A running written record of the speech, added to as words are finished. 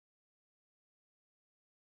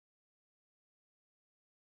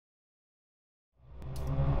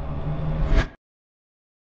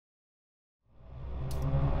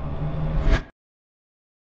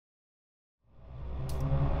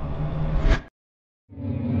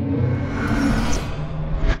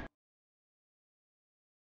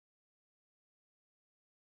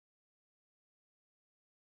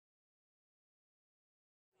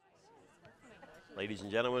Ladies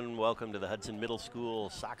and gentlemen, welcome to the Hudson Middle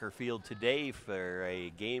School soccer field today for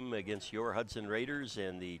a game against your Hudson Raiders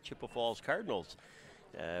and the Chippewa Falls Cardinals.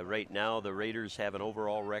 Right now, the Raiders have an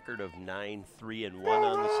overall record of 9-3-1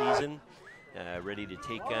 on the season. Ready to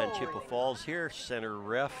take on Chippewa Falls here. Center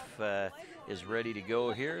ref is ready to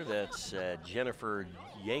go here. That's Jennifer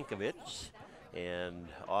Yankovic. And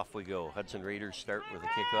off we go. Hudson Raiders start with a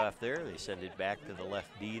kickoff there. They send it back to the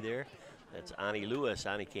left B there. That's Ani Lewis.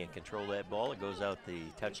 Ani can't control that ball. It goes out the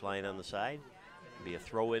touch line on the side. It'll be a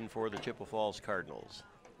throw in for the Chippewa Falls Cardinals.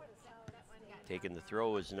 Taking the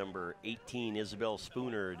throw is number 18, Isabel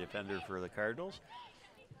Spooner, defender for the Cardinals.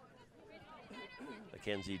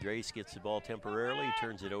 Mackenzie Drace gets the ball temporarily,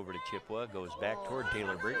 turns it over to Chippewa, goes back toward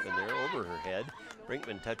Taylor Brinkman there, over her head.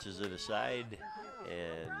 Brinkman touches it aside,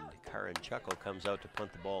 and Karen Chuckle comes out to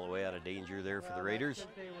punt the ball away out of danger there for the Raiders.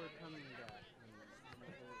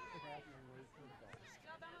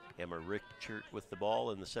 Emma Richert with the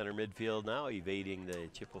ball in the center midfield now, evading the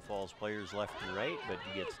Chippewa Falls players left and right, but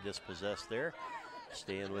he gets dispossessed there.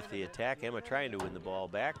 Staying with the attack. Emma trying to win the ball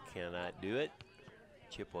back, cannot do it.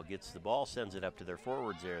 Chippewa gets the ball, sends it up to their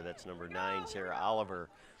forwards there. That's number 9, Sarah Oliver,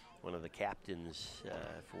 one of the captains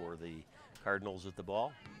for the Cardinals with the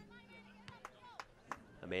ball.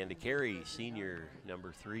 Amanda Carey, senior,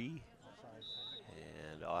 number 3.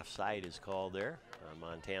 And offside is called there.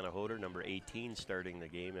 Montana Hoder, number 18, starting the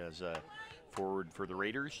game as a forward for the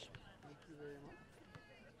Raiders.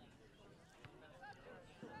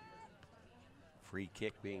 Free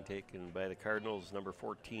kick being taken by the Cardinals, number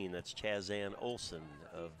 14. That's Chazanne Olson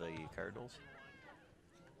of the Cardinals.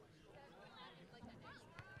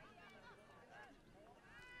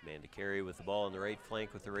 Amanda Carey with the ball on the right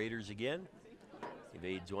flank with the Raiders again.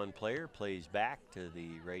 Evades one player, plays back to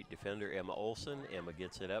the right defender, Emma Olson. Emma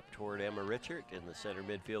gets it up toward Emma Richert in the center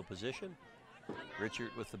midfield position.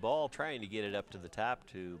 Richert with the ball, trying to get it up to the top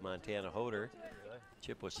to Montana Hoder.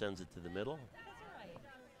 Chippewa sends it to the middle.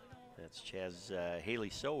 That's Haley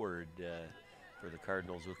Soward for the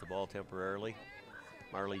Cardinals with the ball temporarily.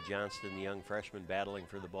 Marley Johnston, the young freshman, battling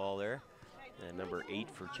for the ball there. And number 8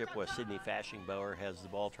 for Chippewa, Sydney Fashingbauer, has the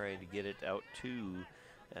ball, trying to get it out to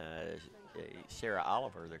Sarah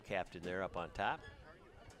Oliver, their captain there up on top.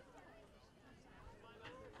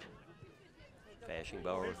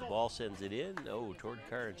 Fashingbauer with the ball, sends it in. Oh, toward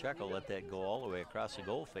Karen Chuckle, let that go all the way across the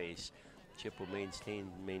goal face. Chippewa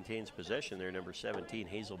maintains possession there. Number 17,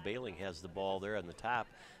 Hazel Bailing, has the ball there on the top.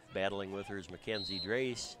 Battling with her is Mackenzie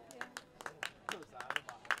Drace. And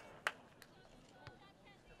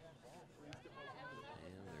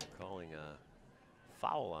they're calling a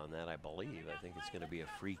foul on that, I believe. I think it's going to be a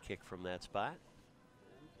free kick from that spot.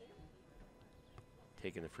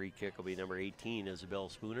 Taking the free kick will be number 18, Isabel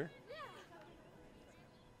Spooner.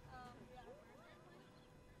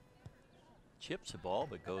 Chips the ball,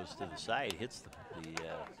 but goes to the side, hits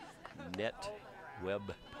the net web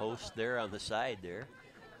post there on the side there.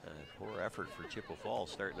 Poor effort for Chippewa Falls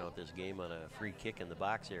starting out this game on a free kick in the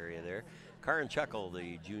box area there. Karen Chuckle,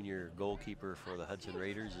 the junior goalkeeper for the Hudson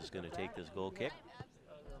Raiders, is going to take this goal kick.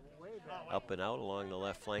 Up and out along the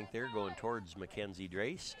left flank there, going towards Mackenzie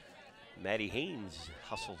Drace. Maddie Haynes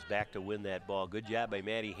hustles back to win that ball. Good job by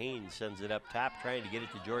Maddie Haynes, sends it up top, trying to get it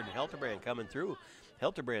to Jordan Helterbrand coming through.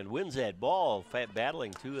 Helterbrand wins that ball,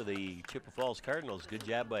 battling 2 of the Chippewa Falls Cardinals. Good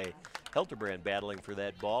job by Helterbrand battling for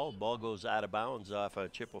that ball. Ball goes out of bounds off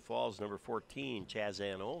of Chippewa Falls, number 14,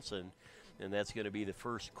 Chazanne Olson, and that's going to be the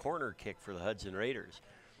first corner kick for the Hudson Raiders.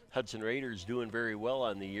 Hudson Raiders doing very well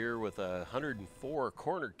on the year with 104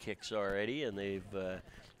 corner kicks already, and they've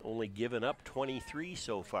only given up 23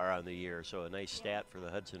 so far on the year. So a nice stat for the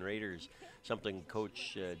Hudson Raiders. Something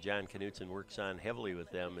Coach John Knutson works on heavily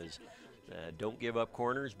with them is don't give up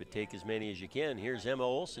corners, but take as many as you can. Here's Emma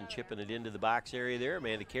Olson chipping it into the box area there.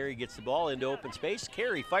 Amanda Carey gets the ball into open space.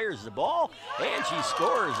 Carey fires the ball, and she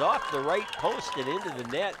scores off the right post and into the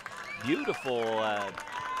net. Beautiful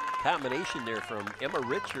combination there from Emma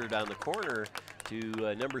Richard on the corner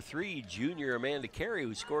to number 3, junior Amanda Carey,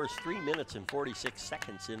 who scores 3 minutes and 46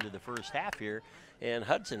 seconds into the first half here. And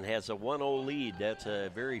Hudson has a 1-0 lead. That's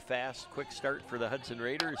a very fast, quick start for the Hudson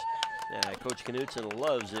Raiders. Coach Knutson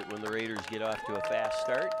loves it when the Raiders get off to a fast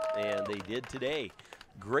start, and they did today.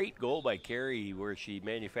 Great goal by Carey, where she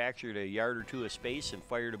manufactured a yard or 2 of space and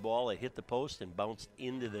fired a ball that hit the post and bounced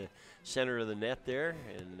into the center of the net there.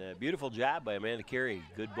 And beautiful job by Amanda Carey.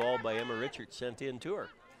 Good ball by Emma Richards, sent in to her.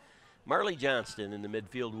 Marley Johnston in the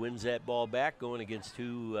midfield wins that ball back, going against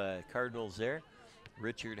 2 Cardinals there.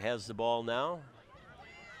 Richard has the ball now.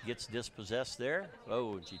 Gets dispossessed there.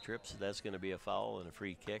 Oh, and she trips. That's going to be a foul and a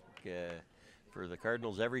free kick for the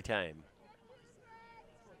Cardinals every time.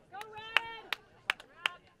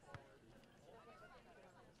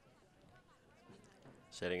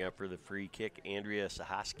 Setting up for the free kick, Andrea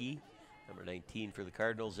Sahoski, number 19 for the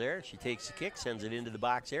Cardinals there. She takes the kick, sends it into the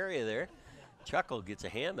box area there. Chuckle gets a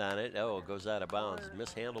hand on it. Oh, it goes out of bounds.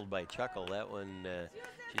 Mishandled by Chuckle. That one,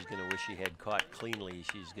 she's going to wish she had caught cleanly.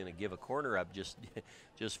 She's going to give a corner up. Just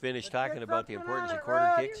finished talking about the importance of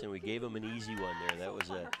corner kicks, and we gave them an easy one there. That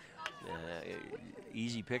was a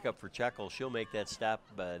easy pickup for Chuckle. She'll make that stop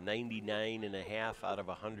 99 and a half out of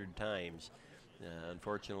 100 times.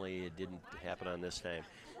 Unfortunately, it didn't happen on this time.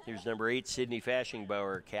 Here's number 8, Sydney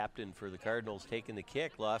Fashingbauer, captain for the Cardinals, taking the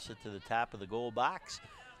kick, lost it to the top of the goal box.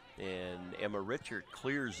 And Emma Richert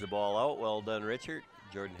clears the ball out. Well done, Richert.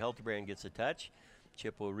 Jordan Heltebrand gets a touch.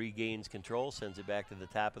 Chippewa regains control, sends it back to the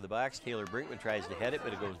top of the box. Taylor Brinkman tries to head it,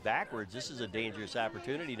 but it goes backwards. This is a dangerous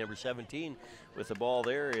opportunity. Number 17 with the ball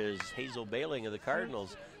there is Hazel Bailing of the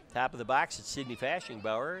Cardinals. Top of the box, it's Sydney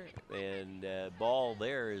Fashingbauer, and ball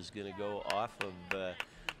there is going to go off of the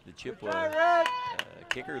Chippewa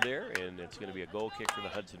kicker there, and it's going to be a goal kick for the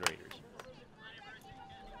Hudson Raiders.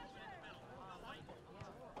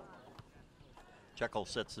 Chuckle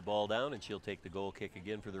sets the ball down, and she'll take the goal kick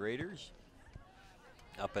again for the Raiders.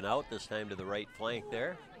 Up and out, this time to the right flank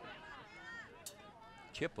there.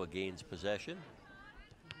 Chippewa gains possession.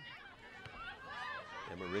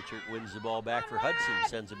 Emma Richert wins the ball back for Hudson,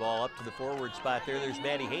 sends the ball up to the forward spot there. There's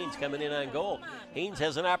Maddie Haynes coming in on goal. Haynes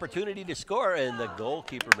has an opportunity to score, and the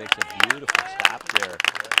goalkeeper makes a beautiful stop there.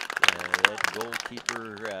 That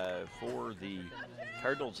goalkeeper for the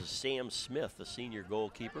Cardinals is Sam Smith, the senior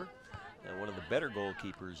goalkeeper. One of the better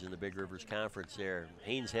goalkeepers in the Big Rivers Conference there.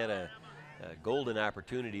 Haynes had a golden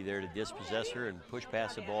opportunity there to dispossess her and push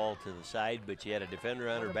past the ball to the side, but she had a defender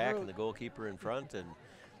on her back and the goalkeeper in front, and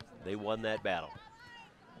they won that battle.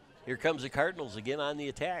 Here comes the Cardinals again on the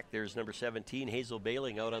attack. There's number 17, Hazel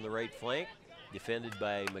Bailing, out on the right flank, defended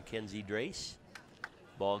by Mackenzie Drace.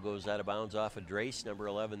 Ball goes out of bounds off of Drace, number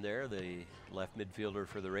 11 there, the left midfielder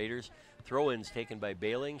for the Raiders. Throw-ins taken by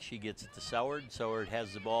Bailing. She gets it to Soward. Soward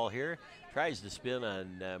has the ball here. Tries to spin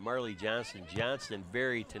on Marley Johnston. Johnston,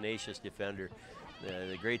 very tenacious defender.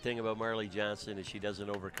 The great thing about Marley Johnston is she doesn't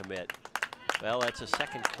overcommit. Well, that's a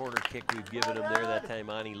second corner kick we've given them there. That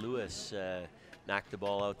time Ani Lewis knocked the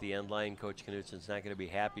ball out the end line. Coach Knutson's not going to be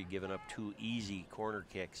happy giving up 2 easy corner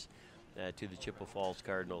kicks to the Chippewa Falls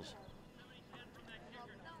Cardinals.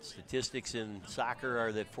 Statistics in soccer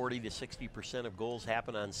are that 40 to 60% of goals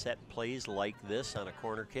happen on set plays like this on a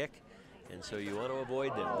corner kick, and so you want to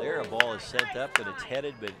avoid them. There, a ball is sent up and it's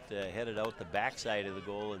headed, but headed out the backside of the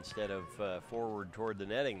goal instead of forward toward the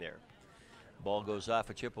netting there. Ball goes off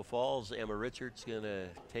of Chippewa Falls. Emma Richards going to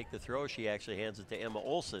take the throw. She actually hands it to Emma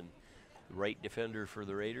Olson, the right defender for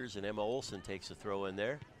the Raiders, and Emma Olson takes the throw in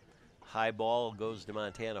there. High ball goes to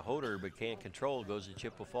Montana Hoder, but can't control, goes to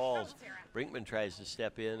Chippewa Falls. Brinkman tries to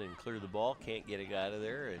step in and clear the ball, can't get it out of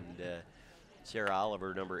there, and Sarah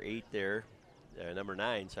Oliver, number 8 there, number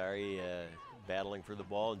 9, sorry, battling for the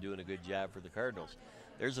ball and doing a good job for the Cardinals.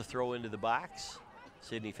 There's a throw into the box.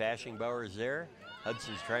 Sydney Fashingbauer is there.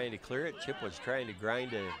 Hudson's trying to clear it. Chippewa's trying to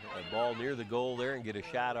grind a ball near the goal there and get a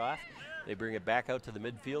shot off. They bring it back out to the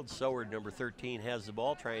midfield. Soward, number 13, has the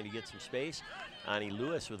ball, trying to get some space. Ani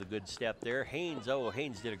Lewis with a good step there. Haynes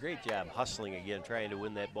did a great job hustling again, trying to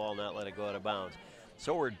win that ball, not let it go out of bounds.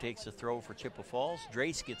 Soward takes the throw for Chippewa Falls.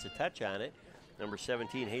 Drace gets a touch on it. Number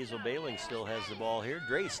 17, Hazel Bailing, still has the ball here.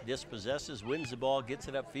 Drace dispossesses, wins the ball, gets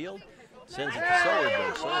it upfield, sends it to Soward,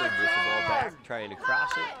 though. Soward gets the ball back, trying to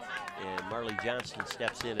cross it, and Marley Johnston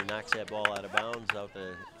steps in and knocks that ball out of bounds, out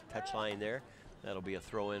the touch line there. That'll be a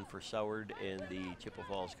throw-in for Soward and the Chippewa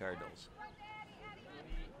Falls Cardinals.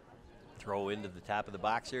 Throw into the top of the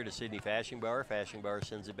box here to Sydney Fashingbauer. Fashingbauer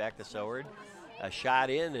sends it back to Soward. A shot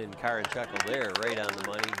in, and Karen Chuckle there, right on the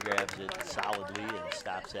money, grabs it solidly and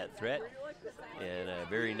stops that threat. And a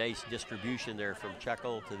very nice distribution there from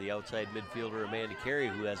Chuckle to the outside midfielder, Amanda Carey,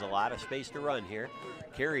 who has a lot of space to run here.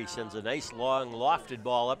 Carey sends a nice long lofted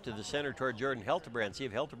ball up to the center toward Jordan Heltebrand. See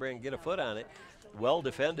if Heltebrand can get a foot on it. Well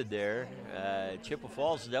defended there. Chippewa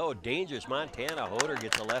Falls, dangerous. Montana Hoder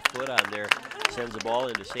gets a left foot on there. Sends the ball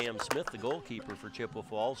into Sam Smith, the goalkeeper for Chippewa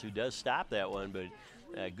Falls, who does stop that one.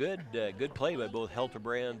 But good play by both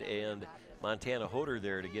Heltebrand and Montana Hoder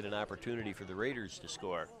there to get an opportunity for the Raiders to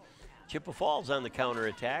score. Chippewa Falls on the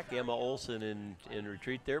counterattack. Emma Olson in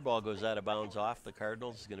retreat there. Ball goes out of bounds off the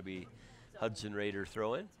Cardinals. It's going to be Hudson Raider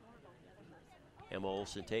throw-in. Emma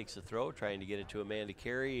Olson takes the throw, trying to get it to Amanda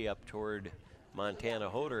Carey up toward Montana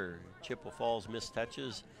Hoder. Chippewa Falls missed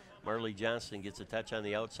touches. Marley Johnston gets a touch on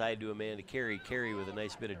the outside to Amanda Carey. Carey with a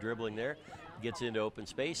nice bit of dribbling there. Gets into open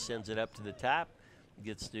space, sends it up to the top.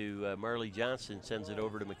 Gets to Marley Johnston, sends it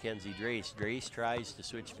over to Mackenzie Drace. Drace tries to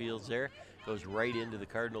switch fields there. Goes right into the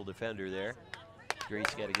Cardinal defender there. Grace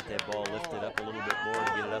got to get that ball lifted up a little bit more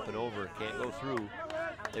to get it up and over. Can't go through.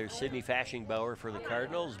 There's Sydney Fashingbauer for the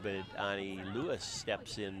Cardinals, but Ani Lewis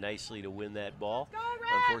steps in nicely to win that ball.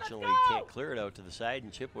 Unfortunately, can't clear it out to the side,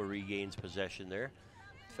 and Chippewa regains possession there.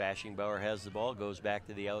 Fashingbauer has the ball, goes back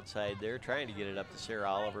to the outside there, trying to get it up to Sarah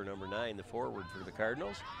Oliver, number 9, the forward for the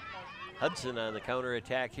Cardinals. Hudson on the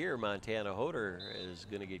counterattack here. Montana Hoder is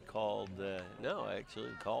going to get called. No,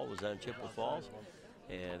 actually, the call was on Chippewa Falls.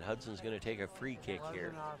 And Hudson's going to take a free kick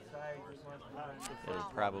here. It'll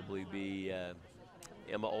probably be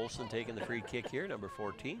Emma Olson taking the free kick here, number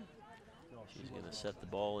 14. She's going to set the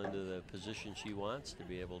ball into the position she wants to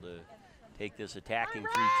be able to take this attacking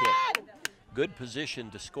free kick. Good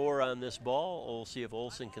position to score on this ball. We'll see if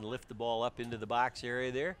Olson can lift the ball up into the box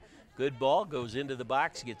area there. Good ball, goes into the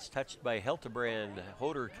box, gets touched by Heltebrand.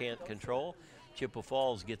 Hoder can't control. Chippewa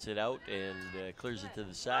Falls gets it out and clears it to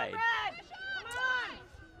the side.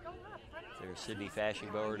 There's Sydney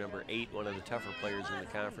Fashingbauer, number 8, one of the tougher players in the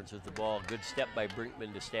conference with the ball. Good step by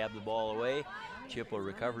Brinkman to stab the ball away. Chippewa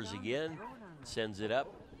recovers again, sends it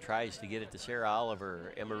up, tries to get it to Sarah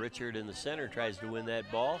Oliver. Emma Richard in the center tries to win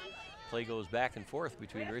that ball. Play goes back and forth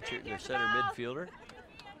between Richard and their center midfielder.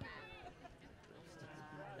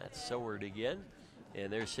 That's Seward again.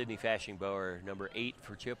 And there's Sydney Fashingbauer, number 8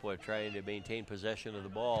 for Chippewa, trying to maintain possession of the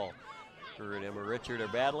ball. Her and Emma Richard are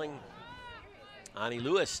battling. Ani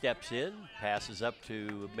Lewis steps in, passes up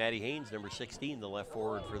to Maddie Haynes, number 16, the left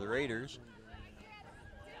forward for the Raiders.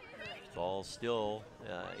 Ball still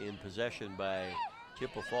in possession by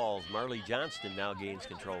Chippewa Falls. Marley Johnston now gains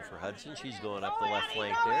control for Hudson. She's going up the left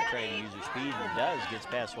flank there, trying to use her speed, and does. Gets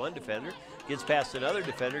past one defender, gets past another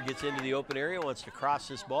defender, gets into the open area, wants to cross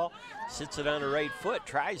this ball, sits it on her right foot,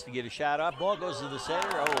 tries to get a shot off. Ball goes to the center.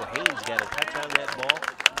 Oh, Haynes got a touch on that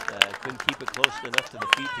ball. Couldn't keep it close enough to the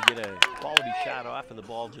feet to get a quality shot off, and the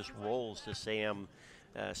ball just rolls to Sam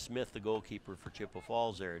Smith, the goalkeeper for Chippewa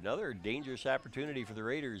Falls there. Another dangerous opportunity for the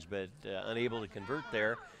Raiders, but unable to convert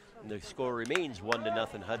there. And the score remains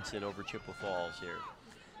 1-0 Hudson over Chippewa Falls here.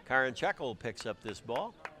 Karen Chuckle picks up this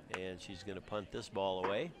ball, and she's going to punt this ball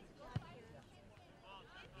away.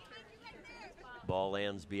 Ball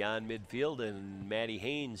lands beyond midfield, and Maddie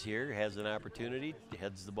Haynes here has an opportunity.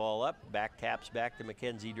 Heads the ball up, taps back to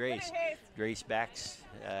Mackenzie Drace. Drace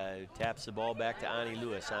taps the ball back to Ani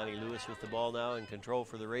Lewis. Ani Lewis with the ball now in control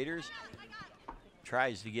for the Raiders.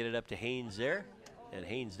 Tries to get it up to Haynes there, and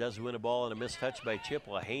Haynes does win a ball on a missed touch by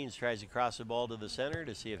Chippewa. Haynes tries to cross the ball to the center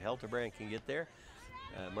to see if Heltebrand can get there.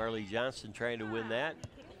 Marley Johnston trying to win that.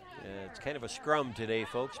 It's kind of a scrum today,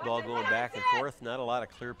 folks. Ball going back and forth. Not a lot of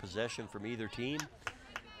clear possession from either team.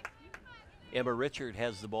 Emma Richard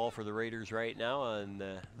has the ball for the Raiders right now on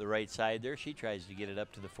the right side there. She tries to get it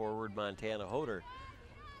up to the forward, Montana Hoder.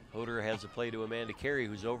 Hoder has a play to Amanda Carey,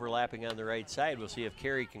 who's overlapping on the right side. We'll see if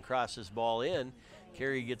Carey can cross this ball in.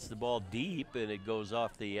 Carey gets the ball deep, and it goes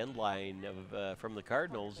off the end line from the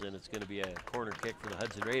Cardinals, and it's going to be a corner kick for the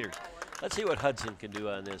Hudson Raiders. Let's see what Hudson can do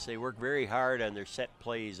on this. They work very hard on their set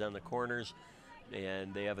plays on the corners,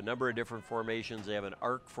 and they have a number of different formations. They have an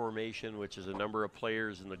arc formation, which is a number of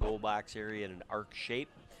players in the goal box area in an arc shape.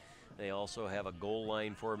 They also have a goal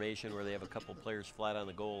line formation where they have a couple players flat on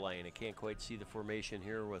the goal line. I can't quite see the formation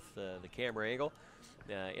here with the camera angle.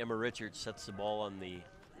 Emma Richards sets the ball on the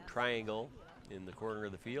triangle in the corner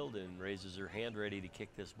of the field and raises her hand ready to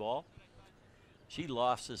kick this ball. She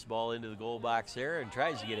lofts this ball into the goal box there and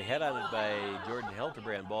tries to get a head on it by Jordan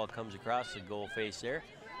Heltebrand. Ball comes across the goal face there.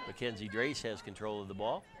 Mackenzie Drace has control of the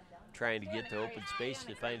ball, trying to get to open space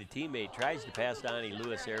to find a teammate. Tries to pass to Ani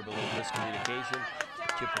Lewis there, but a little miscommunication.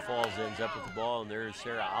 Chippewa Falls ends up with the ball, and there's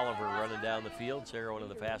Sarah Oliver running down the field. Sarah, one of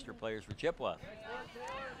the faster players for Chippewa.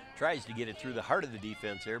 Tries to get it through the heart of the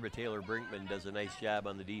defense there, but Taylor Brinkman does a nice job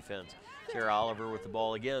on the defense. Sarah Oliver with the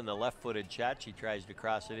ball again, the left-footed shot. She tries to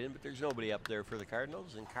cross it in, but there's nobody up there for the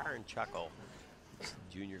Cardinals. And Karen Chuckle,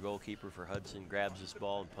 junior goalkeeper for Hudson, grabs this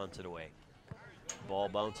ball and punts it away. Ball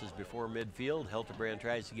bounces before midfield. Heltebrand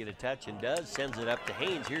tries to get a touch and does. Sends it up to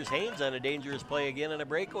Haynes. Here's Haynes on a dangerous play again on a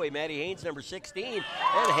breakaway. Maddie Haynes, number 16. And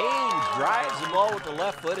Haynes drives the ball with the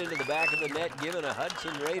left foot into the back of the net, giving the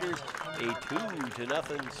Hudson Raiders a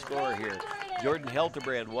 2-0 score here. Jordan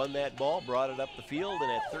Heltebrand won that ball, brought it up the field,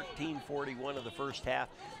 and at 13:41 of the first half,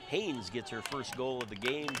 Haynes gets her first goal of the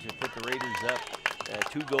game to put the Raiders up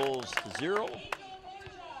 2-0.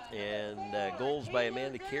 And goals by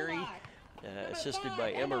Amanda Carey, assisted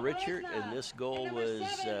by Emma Richard, and this goal was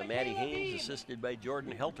Maddie Haynes, assisted by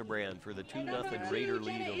Jordan Heltebrand for the 2-0 Raider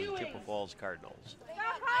lead over the Chippewa Falls Cardinals.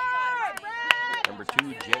 Number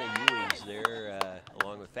 2, Jenna Ewings there,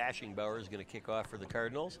 along with Fashingbauer, is going to kick off for the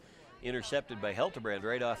Cardinals. Intercepted by Heltebrand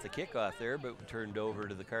right off the kickoff there, but turned over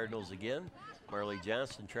to the Cardinals again. Marley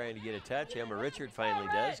Johnston trying to get a touch. Emma Richard finally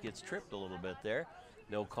does, gets tripped a little bit there.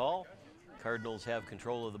 No call. Cardinals have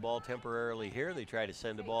control of the ball temporarily here. They try to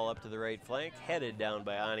send the ball up to the right flank, headed down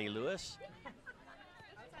by Ani Lewis.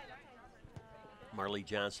 Marley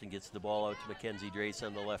Johnston gets the ball out to Mackenzie Drace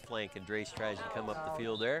on the left flank, and Drace tries to come up the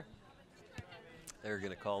field there. They're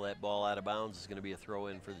going to call that ball out of bounds. It's going to be a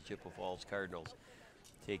throw-in for the Chippewa Falls Cardinals.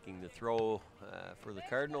 Taking the throw for the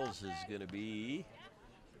Cardinals is going to be,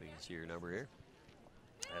 we can see her number here.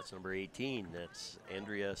 That's number 18. That's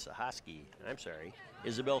Andrea Sahoski. I'm sorry,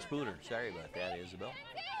 Isabel Spooner. Sorry about that, Isabel.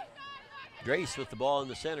 Drace with the ball in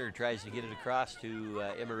the center, tries to get it across to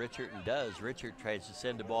Emma Richard, and does. Richard tries to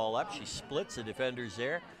send the ball up. She splits the defenders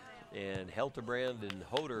there, and Heltebrand and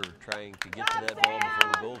Hoder trying to get to that ball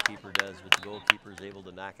before the goalkeeper does, but the goalkeeper is able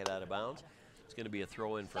to knock it out of bounds. It's going to be a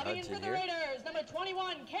throw-in for Hudson here. Raiders, number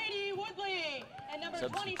 21, Katie Woodley, and number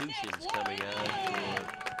Substitutions coming on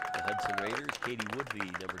for the Hudson Raiders. Katie Woodley,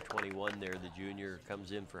 number 21 there, the junior,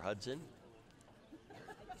 comes in for Hudson.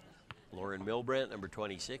 Lauren Milbrandt, number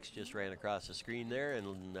 26, just ran across the screen there,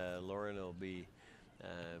 and Lauren will be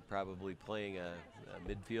probably playing a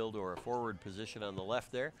midfield or a forward position on the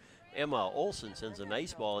left there. Emma Olson sends a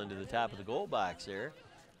nice ball into the top of the goal box there.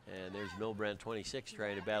 And there's Milbrandt, 26,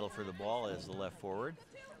 trying to battle for the ball as the left forward.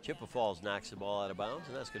 Chippewa Falls knocks the ball out of bounds,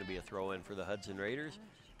 and that's going to be a throw-in for the Hudson Raiders.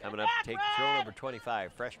 Coming up to take the throw, number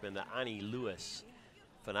 25, freshman Ani Lewis.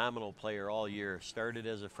 Phenomenal player all year. Started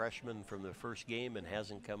as a freshman from the first game and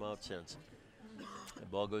hasn't come out since. The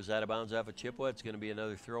ball goes out of bounds off of Chippewa. It's going to be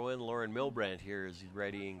another throw-in. Lauren Milbrandt here is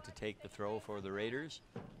readying to take the throw for the Raiders.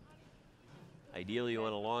 Ideally, you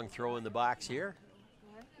want a long throw in the box here.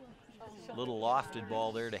 Little lofted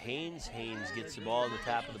ball there to Haynes. Haynes gets the ball in the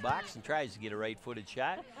top of the box and tries to get a right-footed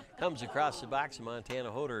shot. Comes across the box, and Montana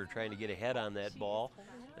Hoder trying to get ahead on that ball.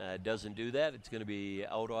 Doesn't do that. It's going to be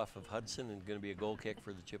out off of Hudson and going to be a goal kick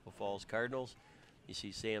for the Chippewa Falls Cardinals. You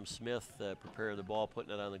see Sam Smith prepare the ball,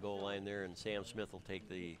 putting it on the goal line there, and Sam Smith will take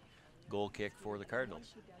the goal kick for the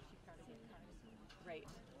Cardinals. Right.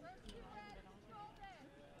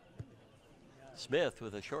 Smith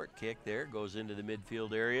with a short kick there, goes into the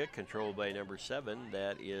midfield area, controlled by number 7.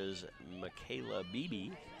 That is Michaela Beebe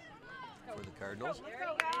for the Cardinals.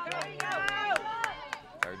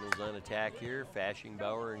 Cardinals on attack here.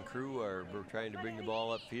 Fashingbauer and crew are trying to bring the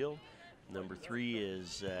ball upfield. Number 3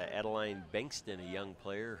 is Adeline Bankston, a young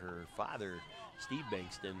player. Her father, Steve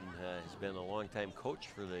Bankston, has been a longtime coach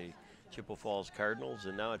for the Chippewa Falls Cardinals,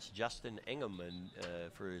 and now it's Justin Engelman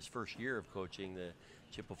for his first year of coaching the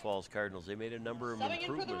Chippewa Falls Cardinals. They made a number of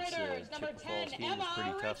improvements. Chippewa Falls team was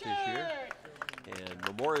pretty tough this year. And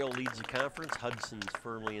Memorial leads the conference. Hudson's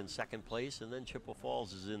firmly in second place, and then Chippewa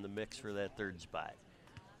Falls is in the mix for that third spot.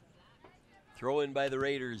 Throw in by the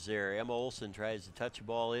Raiders there. Emma Olson tries to touch a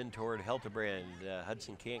ball in toward Heltebrand.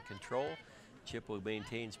 Hudson can't control. Chippewa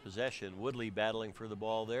maintains possession. Woodley battling for the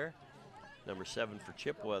ball there. Number 7 for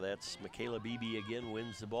Chippewa, that's Michaela Beebe again,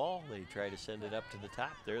 wins the ball. They try to send it up to the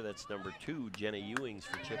top there. That's number 2, Jenna Ewings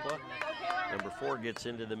for Chippewa. Number 4 gets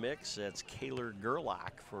into the mix. That's Kaylor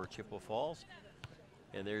Gerlach for Chippewa Falls.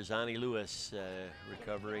 And there's Ani Lewis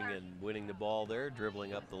recovering and winning the ball there,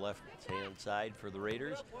 dribbling up the left-hand side for the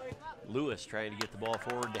Raiders. Lewis trying to get the ball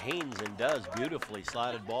forward to Haynes, and does beautifully.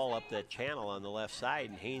 Slotted ball up that channel on the left side,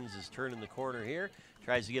 and Haynes is turning the corner here.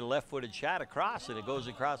 Tries to get a left-footed shot across, and it goes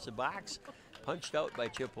across the box. Punched out by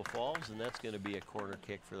Chippewa Falls, and that's going to be a corner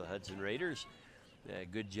kick for the Hudson Raiders.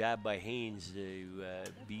 Good job by Haynes to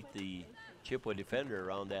beat the Chippewa defender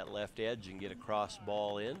around that left edge and get a cross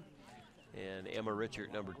ball in. And Emma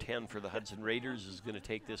Richard, number 10 for the Hudson Raiders, is going to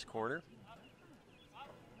take this corner.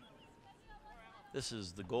 This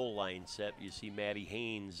is the goal line set. You see Maddie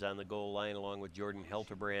Haynes on the goal line along with Jordan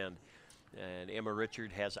Heltebrand. And Emma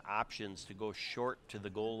Richard has options to go short to the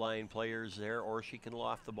goal line players there, or she can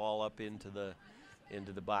loft the ball up into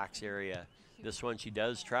the box area. This one she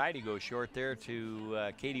does try to go short there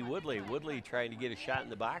to Katie Woodley. Woodley trying to get a shot in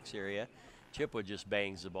the box area. Chippewa just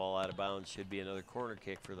bangs the ball out of bounds. Should be another corner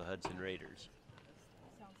kick for the Hudson Raiders.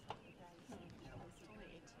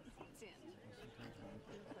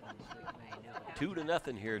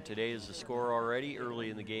 2-0 here today is the score already early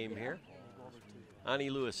in the game here.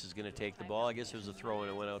 Ani Lewis is going to take the ball. I guess it was a throw,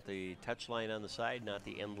 and it went out the touch line on the side, not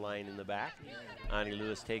the end line in the back. Ani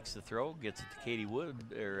Lewis takes the throw, gets it to Katie Wood,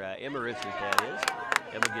 or Emma Richard, that is.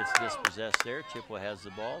 Emma gets dispossessed there. Chippewa has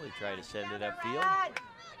the ball. They try to send it upfield.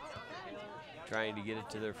 trying to get it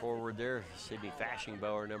to their forward there. Sydney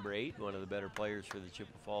Fashingbauer, number 8, one of the better players for the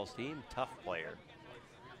Chippewa Falls team. Tough player.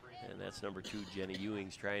 And that's number 2, Jenny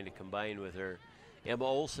Ewings, trying to combine with her. Emma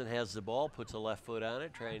Olson has the ball, puts a left foot on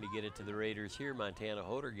it, trying to get it to the Raiders here. Montana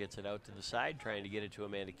Hoder gets it out to the side, trying to get it to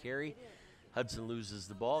Amanda Carey. Hudson loses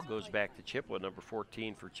the ball, goes back to Chippewa. Number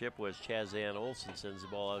 14 for Chippewa as Chazanne Olson sends the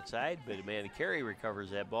ball outside, but Amanda Carey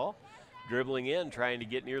recovers that ball. Dribbling in, trying to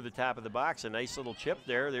get near the top of the box. A nice little chip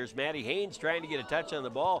there. There's Maddie Haynes trying to get a touch on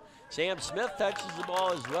the ball. Sam Smith touches the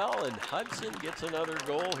ball as well, and Hudson gets another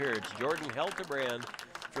goal here. It's Jordan Heltebrand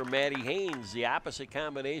for Maddie Haynes, the opposite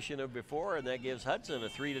combination of before, and that gives Hudson a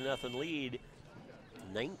 3-0 lead.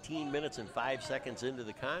 19 minutes and 5 seconds into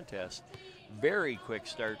the contest. Very quick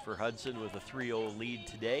start for Hudson with a 3-0 lead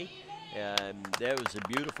today. And that was a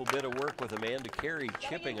beautiful bit of work with Amanda Carey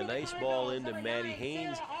chipping a nice ball into Maddie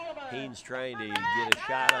Haynes. Haynes trying to get a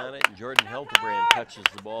shot on it, and Jordan Heltebrand touches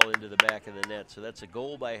the ball into the back of the net. So that's a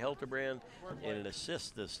goal by Heltebrand and an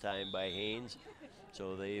assist this time by Haynes.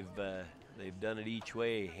 So they've done it each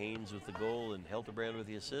way. Haynes with the goal and Heltebrand with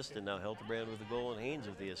the assist, and now Heltebrand with the goal and Haynes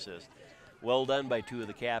with the assist. Well done by 2 of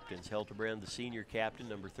the captains. Heltebrand, the senior captain,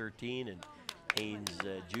 number 13, and Haynes,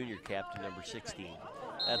 junior captain, number 16.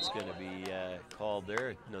 That's going to be called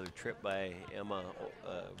there. Another trip by Emma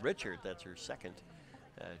Richard. That's her second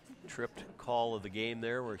tripped call of the game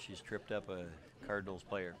there, where she's tripped up a Cardinals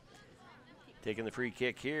player. Taking the free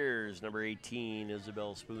kick here is number 18,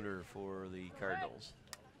 Isabel Spooner for the Cardinals.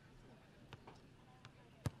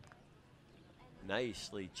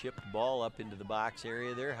 Nicely chipped ball up into the box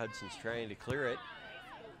area there. Hudson's trying to clear it.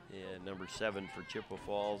 And number 7 for Chippewa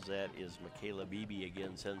Falls, that is Michaela Beebe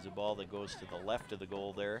again, sends a ball that goes to the left of the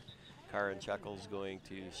goal there. Karen Chuckles going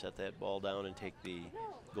to set that ball down and take the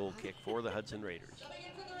goal kick for the Hudson Raiders.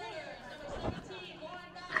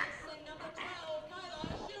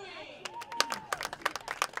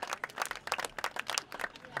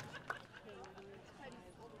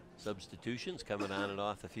 Substitutions coming on and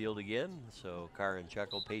off the field again. So Karen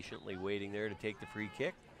Chuckle patiently waiting there to take the free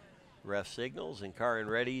kick. Ref signals and Karen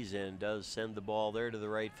readies and does send the ball there to the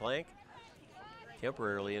right flank.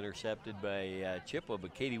 Temporarily intercepted by Chippewa,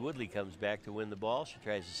 but Katie Woodley comes back to win the ball. She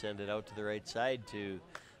tries to send it out to the right side to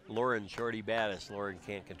Lauren Shorty Battis. Lauren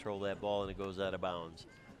can't control that ball and it goes out of bounds.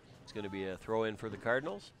 It's going to be a throw in for the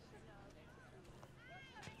Cardinals.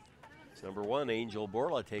 It's number 1, Angel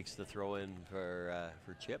Borla takes the throw in for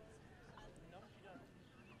Chip.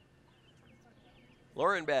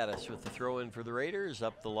 Lauren Battis with the throw in for the Raiders,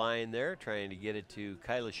 up the line there, trying to get it to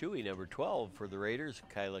Kyla Shuey, number 12 for the Raiders.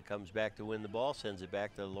 Kyla comes back to win the ball, sends it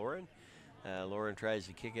back to Lauren. Lauren tries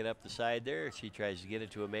to kick it up the side there. She tries to get it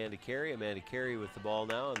to Amanda Carey. Amanda Carey with the ball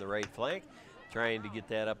now on the right flank, trying to get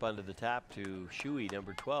that up onto the top to Shuey,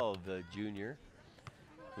 number 12, the junior,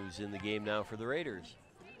 who's in the game now for the Raiders.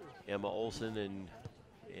 Emma Olson and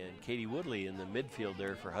Katie Woodley in the midfield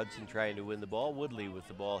there for Hudson, trying to win the ball. Woodley with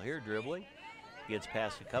the ball here, dribbling. Gets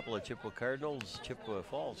past a couple of Chippewa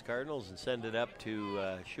Falls Cardinals, and send it up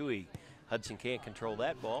to Shuey. Hudson can't control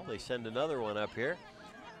that ball. They send another one up here.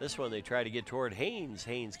 This one they try to get toward Haynes.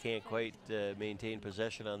 Haynes can't quite maintain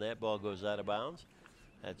possession on that. Ball goes out of bounds.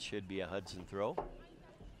 That should be a Hudson throw.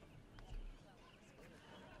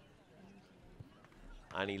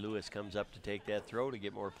 Ani Lewis comes up to take that throw to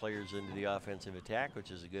get more players into the offensive attack,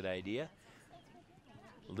 which is a good idea.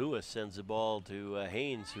 Lewis sends the ball to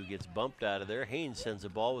Haynes, who gets bumped out of there. Haynes sends the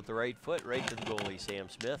ball with the right foot right to the goalie, Sam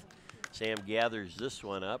Smith. Sam gathers this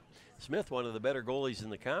one up. Smith, one of the better goalies in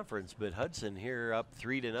the conference, but Hudson here up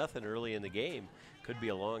 3-0 early in the game. Could be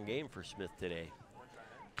a long game for Smith today.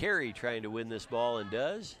 Carey trying to win this ball and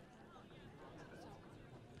does.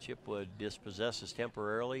 Chipwood dispossesses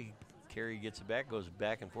temporarily. Carey gets it back, goes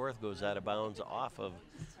back and forth, goes out of bounds off of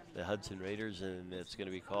the Hudson Raiders, and it's going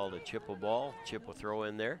to be called a Chippewa ball. Chippewa throw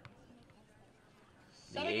in there.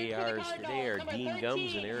 The ARs today are Dean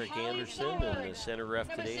Gums and Eric Anderson, and the center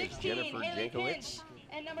ref today is Jennifer Jankowitz.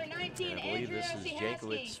 And I believe this is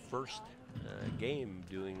Jankowitz's first game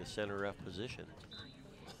doing the center ref position.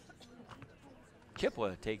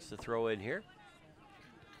 Chippewa takes the throw in here.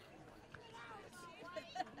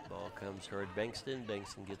 Ball comes toward Bankston.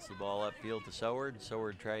 Bankston gets the ball upfield to Soward.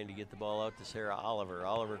 Soward trying to get the ball out to Sarah Oliver.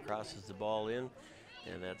 Oliver crosses the ball in,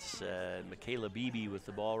 and that's Michaela Beebe with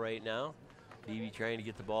the ball right now. Beebe trying to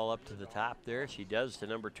get the ball up to the top there. She does to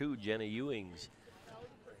number 2, Jenna Ewings.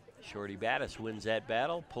 Shorty Battis wins that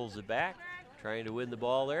battle, pulls it back, trying to win the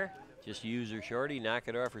ball there. Just use her, Shorty. Knock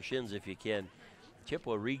it off her shins if you can.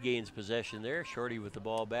 Chippewa regains possession there. Shorty with the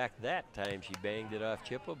ball back. That time she banged it off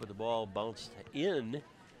Chippewa, but the ball bounced in.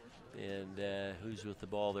 And who's with the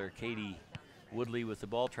ball there? Katie Woodley with the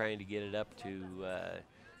ball trying to get it up to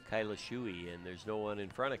Kyla Shuey, and there's no one in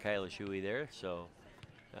front of Kyla Shuey there, so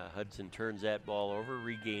Hudson turns that ball over,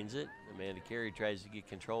 regains it. Amanda Carey tries to get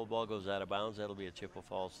control. Ball goes out of bounds. That'll be a Chippewa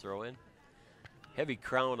Falls throw in. Heavy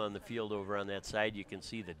crown on the field over on that side. You can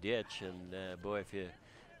see the ditch, and boy, if you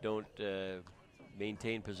don't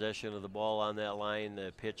maintain possession of the ball on that line,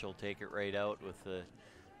 the pitch will take it right out with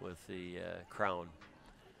the crown.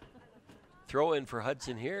 Throw in for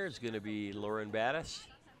Hudson here is going to be Lauren Battis,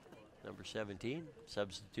 number 17.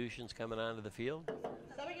 Substitutions coming onto the field.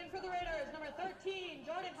 Subbing in for the Raiders, number 13,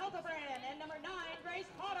 Jordan Hildebrand, and number 9, Grace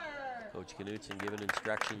Potter. Coach Knutson giving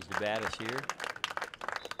instructions to Battis here.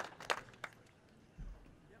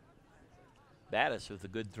 Battis with a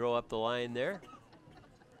good throw up the line there.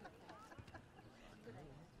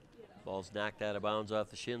 Ball's knocked out of bounds off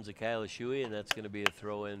the shins of Kyla Shuey, and that's going to be a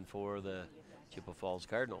throw in for the Chippewa Falls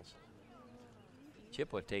Cardinals.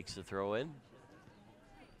 Chippewa takes the throw in,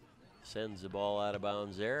 sends the ball out of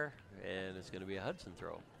bounds there, and it's going to be a Hudson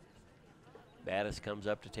throw. Battis comes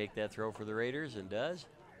up to take that throw for the Raiders and does.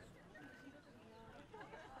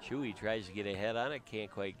 Shuey tries to get ahead on it, can't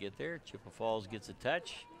quite get there. Chippewa Falls gets a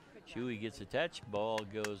touch. Shuey gets a touch, ball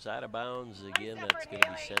goes out of bounds again. That's going to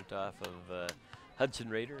be sent off of Hudson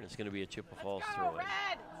Raider, and it's going to be a Chippewa Falls throw in.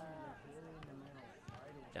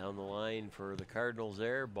 Down the line for the Cardinals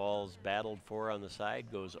there, ball's battled for on the side,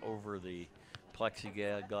 goes over the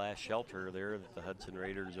plexiglass shelter there that the Hudson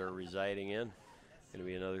Raiders are residing in. Going to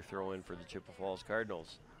be another throw in for the Chippewa Falls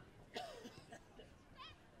Cardinals.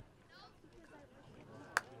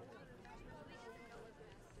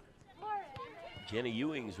 Jenny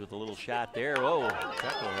Ewings with a little shot there. Oh,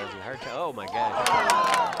 Chuckle has a hard time. Oh my gosh.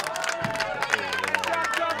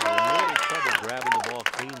 Really trouble grabbing the ball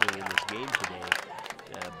cleanly in this game today.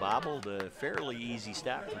 Bobbled a fairly easy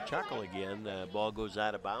stop for Chuckle again. Ball goes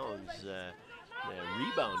out of bounds. The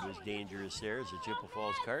rebound was dangerous there as the Chippewa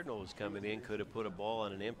Falls Cardinal was coming in. Could have put a ball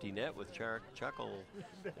on an empty net with Chuckle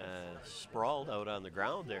sprawled out on the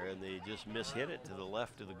ground there, and they just mishit it to the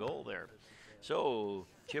left of the goal there. So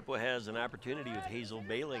Chippewa has an opportunity with Hazel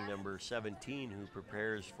Bailing, number 17, who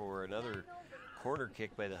prepares for another corner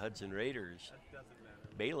kick by the Hudson Raiders.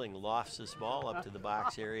 Bailing lofts this ball up to the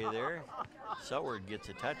box area there. Soward gets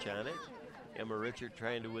a touch on it. Emma Richard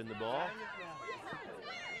trying to win the ball.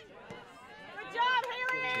 Good job,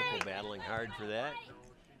 Haley! Chippewa battling hard for that.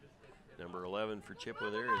 Number 11 for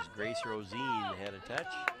Chippewa there is Grace Rosine, had a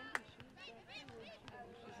touch.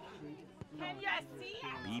 Can you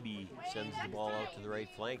see it? Beebe sends the ball out to the right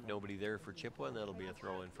flank. Nobody there for Chippewa, and that'll be a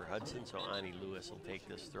throw in for Hudson. So Ani Lewis will take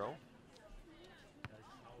this throw.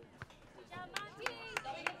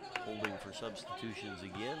 Holding for substitutions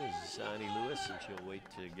again is Ani Lewis, and she'll wait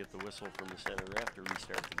to get the whistle from the center ref to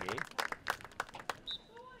restart the game.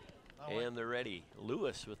 And they're ready.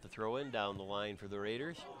 Lewis with the throw in down the line for the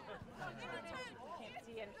Raiders. Can't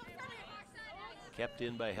see it. Kept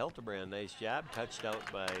in by Heltebrand, nice job. Touched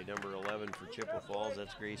out by number 11 for Chippewa Falls.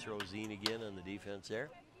 That's Grace Rosine again on the defense there.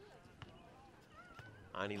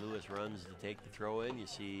 Ani Lewis runs to take the throw in. You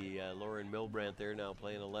see Lauren Milbrandt there now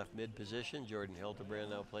playing a left mid position. Jordan Heltebrand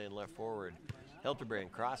now playing left forward.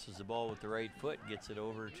 Heltebrand crosses the ball with the right foot, gets it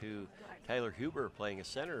over to Tyler Huber playing a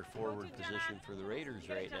center forward position for the Raiders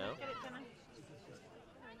right now.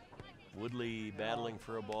 Woodley battling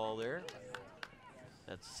for a ball there.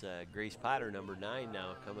 That's Grace Potter, number 9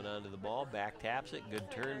 now, coming onto the ball. Back taps it.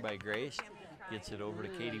 Good turn by Grace. Gets it over to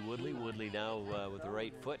Katie Woodley. Woodley now with the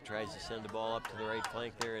right foot tries to send the ball up to the right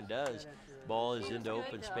flank there and does. Ball is into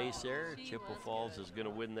open space there. Chippewa Falls is going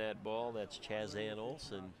to win that ball. That's Chazanne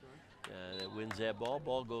Olson that wins that ball.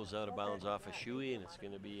 Ball goes out of bounds off of Shuey, and it's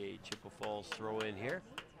going to be a Chippewa Falls throw in here.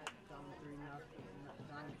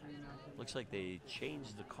 Looks like they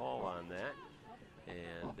changed the call on that.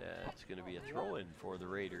 And it's going to be a throw-in for the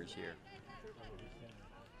Raiders here.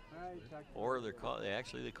 Or they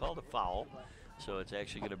called a foul, so it's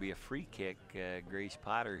actually going to be a free kick. Grace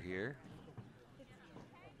Potter here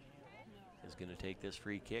is going to take this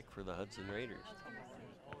free kick for the Hudson Raiders.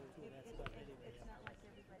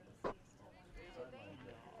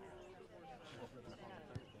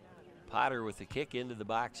 Potter with the kick into the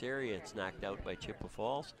box area. It's knocked out by Chippewa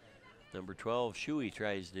Falls. Number 12, Shuey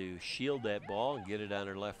tries to shield that ball and get it on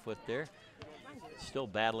her left foot there. Still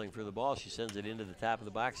battling for the ball. She sends it into the top of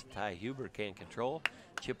the box. Ty Huber can't control.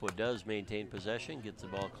 Chippewa does maintain possession, gets the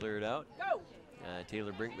ball cleared out.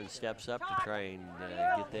 Taylor Brinkman steps up to try and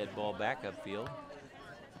get that ball back upfield.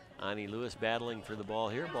 Ani Lewis battling for the ball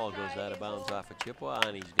here. Ball goes out of bounds off of Chippewa.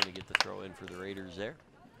 Ani's going to get the throw in for the Raiders there.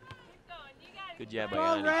 Good job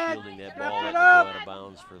by Ani shielding that ball. Let it go out of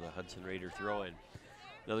bounds for the Hudson Raider throw in.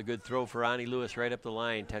 Another good throw for Ani Lewis right up the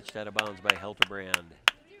line, touched out of bounds by Helterbrand.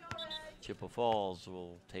 Chippewa Falls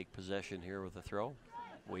will take possession here with a throw,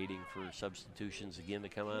 waiting for substitutions again to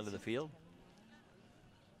come onto the field.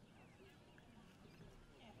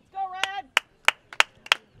 Let's go, Red.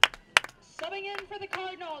 Subbing in for the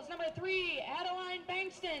Cardinals, number 3, Adeline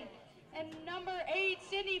Bankston, and number 8,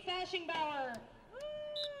 Sydney Fashingbauer.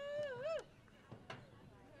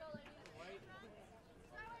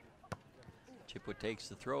 Chippewa takes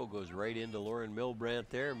the throw, goes right into Lauren Milbrandt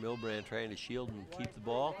there. Milbrandt trying to shield and keep the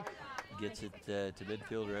ball. Gets it to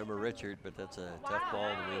midfielder Emma Richard, but that's a tough ball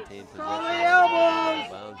to maintain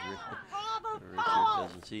possession. Bounds. Richard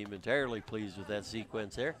doesn't seem entirely pleased with that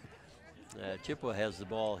sequence there. Chippewa has the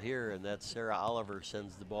ball here, and that's Sarah Oliver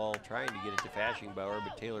sends the ball trying to get it to Fashingbauer,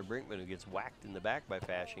 but Taylor Brinkman, who gets whacked in the back by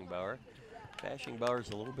Fashingbauer.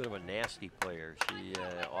 Fashingbauer's a little bit of a nasty player. She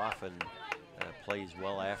often plays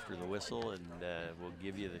well after the whistle and will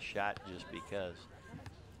give you the shot just because.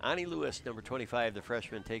 Ani Lewis, number 25, the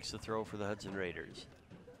freshman, takes the throw for the Hudson Raiders.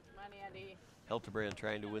 Come on, Andy. Helterbrand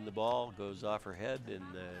trying to win the ball, goes off her head, and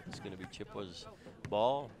it's going to be Chippewa's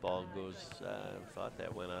ball. Ball goes, thought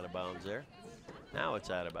that went out of bounds there. Now it's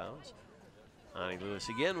out of bounds. Ani Lewis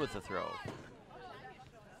again with the throw.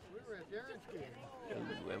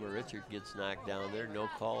 Ooh, Emma Richard gets knocked down there. No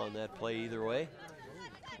call on that play either way.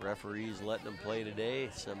 Referees letting them play today.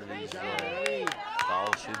 Some of these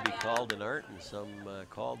fouls should be called and aren't, and some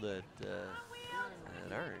called that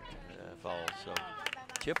aren't fouls. So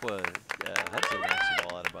Chippewa, Hudson knocks the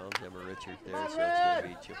ball out of bounds. Emma Richard there, so it's going to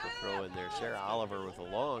be Chippewa throw in there. Sarah Oliver with a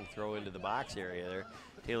long throw into the box area there.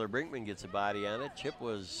 Taylor Brinkman gets a body on it.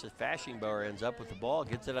 Chippewa's Fashingbauer ends up with the ball,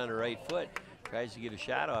 gets it on her right foot. Tries to get a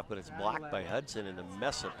shot off, but it's blocked by Hudson and a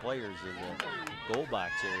mess of players in the goal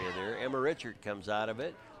box area there. Emma Richard comes out of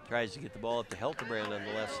it, tries to get the ball up to Helterbrand on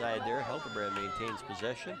the left side there. Helterbrand maintains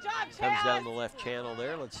possession, comes down the left channel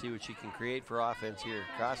there. Let's see what she can create for offense here.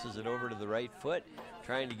 Crosses it over to the right foot,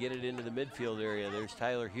 trying to get it into the midfield area. There's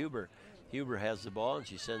Tyler Huber. Huber has the ball, and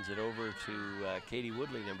she sends it over to Katie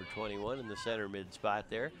Woodley, number 21, in the center mid spot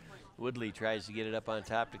there. Woodley tries to get it up on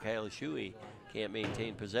top to Kyla Shuey. Can't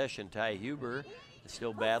maintain possession. Ty Huber is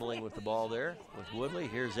still battling with the ball there with Woodley.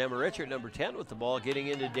 Here's Emma Richard, number 10, with the ball, getting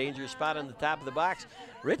into a dangerous spot on the top of the box.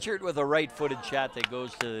 Richard with a right-footed shot that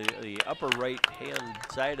goes to the upper right-hand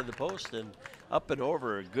side of the post and up and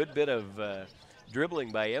over. A good bit of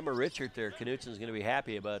dribbling by Emma Richard there. Knutson's going to be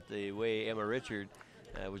happy about the way Emma Richard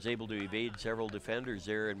was able to evade several defenders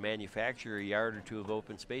there and manufacture a yard or two of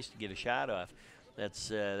open space to get a shot off.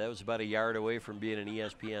 That was about a yard away from being an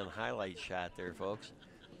ESPN highlight shot there, folks.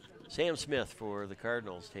 Sam Smith for the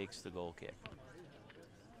Cardinals takes the goal kick.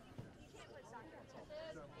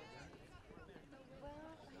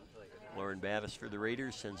 Lauren Battis for the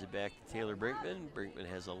Raiders sends it back to Taylor Brinkman. Brinkman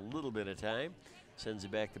has a little bit of time, sends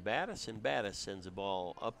it back to Battis, and Battis sends the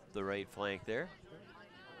ball up the right flank there.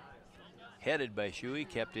 Headed by Shuey,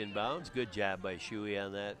 kept in bounds. Good job by Shuey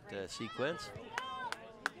on that sequence.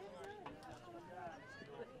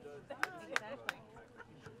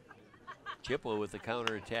 Chippewa with the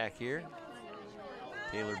counterattack here.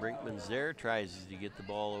 Taylor Brinkman's there, tries to get the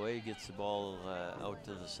ball away, gets the ball out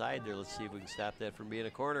to the side there. Let's see if we can stop that from being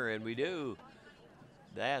a corner, and we do.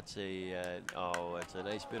 That's it's a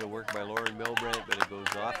nice bit of work by Lauren Milbrandt, but it goes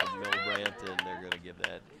off of Milbrandt, and they're going to give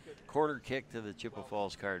that corner kick to the Chippewa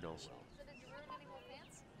Falls Cardinals.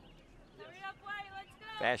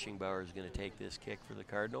 Fashingbauer is going to take this kick for the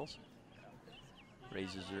Cardinals.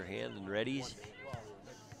 Raises her hand and readies.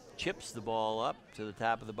 Chips the ball up to the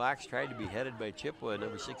top of the box. Tried to be headed by Chippewa.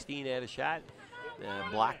 Number 16 had a shot.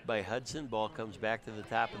 Blocked by Hudson. Ball comes back to the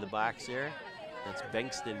top of the box there. That's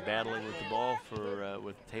Bankston battling with the ball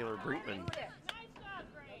with Taylor Brinkman.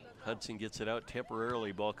 Hudson gets it out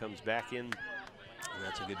temporarily. Ball comes back in. And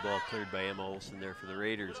that's a good ball cleared by Emma Olsen there for the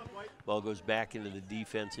Raiders. Ball goes back into the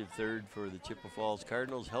defensive third for the Chippewa Falls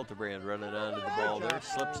Cardinals. Helterbrand running onto the ball there.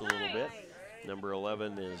 Slips a little bit. Number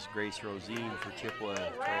 11 is Grace Rosine for Chippewa,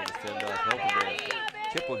 trying to fend off Helterbrand.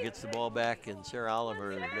 Chippewa gets the ball back, and Sarah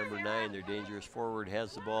Oliver, number 9, their dangerous forward,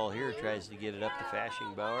 has the ball here, tries to get it up to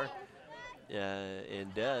Fashingbauer,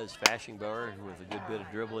 and does. Fashingbauer with a good bit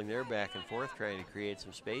of dribbling there, back and forth, trying to create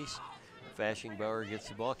some space. Fashingbauer gets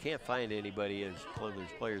the ball, can't find anybody as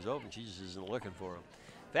there's players open, she just isn't looking for them.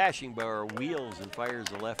 Fashingbauer wheels and fires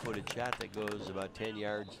a left-footed shot that goes about 10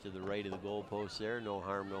 yards to the right of the goalpost there. No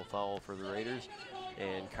harm, no foul for the Raiders.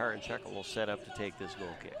 And Karen Chuckle will set up to take this goal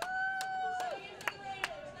kick.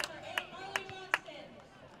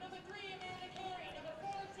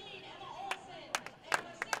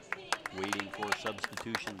 Waiting for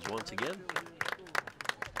substitutions once again.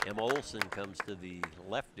 Emma Olson comes to the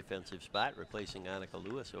left defensive spot, replacing Annika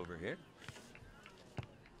Lewis over here.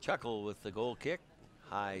 Chuckle with the goal kick.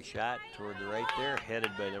 High shot toward the right there,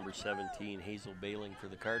 headed by number 17, Hazel Bailing for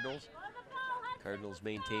the Cardinals. Cardinals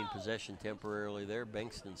maintain possession temporarily there.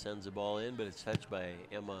 Bankston sends the ball in, but it's touched by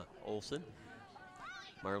Emma Olson.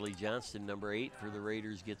 Marley Johnston, number 8 for the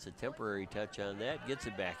Raiders, gets a temporary touch on that, gets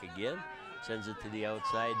it back again. Sends it to the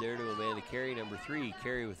outside there to Amanda Carey, number 3.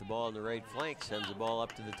 Carey with the ball on the right flank, sends the ball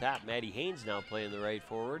up to the top. Maddie Haynes now playing the right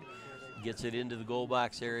forward. Gets it into the goal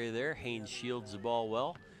box area there. Haynes shields the ball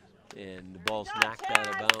well. And the ball's knocked out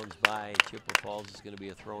of bounds by Chippewa Falls. It's going to be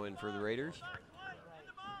a throw-in for the Raiders.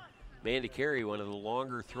 Amanda Carey, one of the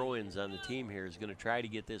longer throw-ins on the team here, is going to try to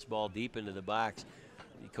get this ball deep into the box.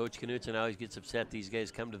 Coach Knutson always gets upset these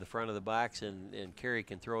guys come to the front of the box and Carey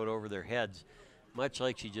can throw it over their heads, much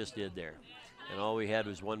like she just did there. And all we had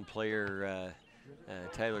was one player,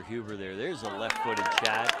 Tyler Huber there. There's a left-footed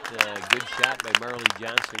shot. Good shot by Marley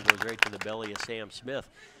Johnston, goes right to the belly of Sam Smith.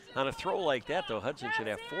 On a throw like that, though, Hudson should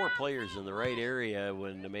have 4 players in the right area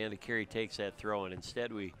when Amanda Carey takes that throw, and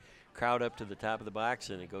instead we crowd up to the top of the box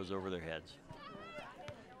and it goes over their heads.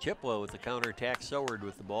 Chippewa with the counterattack. Seward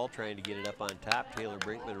with the ball, trying to get it up on top. Taylor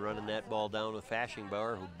Brinkman running that ball down with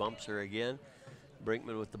Fashingbauer, who bumps her again.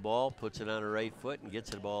 Brinkman with the ball, puts it on her right foot and gets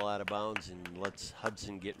the ball out of bounds and lets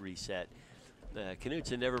Hudson get reset.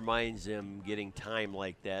 Knutson never minds them getting time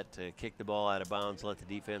like that to kick the ball out of bounds, let the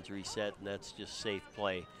defense reset, and that's just safe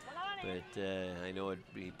play. But I know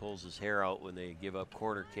he pulls his hair out when they give up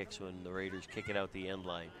corner kicks when the Raiders kick it out the end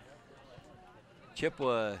line.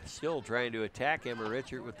 Chippewa still trying to attack. Emma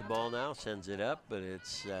Richard with the ball now, sends it up, but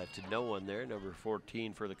it's to no one there. Number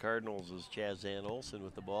 14 for the Cardinals is Chazanne Olson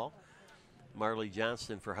with the ball. Marley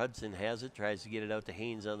Johnston for Hudson has it, tries to get it out to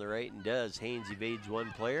Haynes on the right, and does. Haynes evades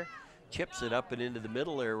one player, chips it up and into the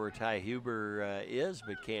middle there where Ty Huber is,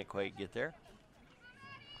 but can't quite get there.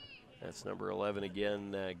 That's number 11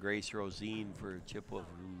 again, Grace Rosine for Chippewa,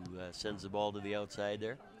 who sends the ball to the outside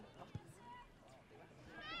there.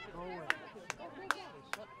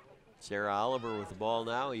 Sarah Oliver with the ball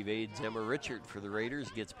now, evades Emma Richard for the Raiders,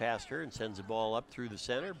 gets past her and sends the ball up through the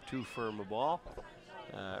center, too firm a ball,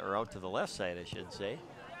 or out to the left side, I should say.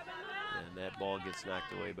 And that ball gets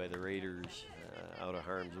knocked away by the Raiders out of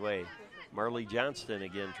harm's way. Marley Johnston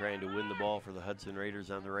again trying to win the ball for the Hudson Raiders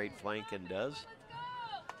on the right flank and does.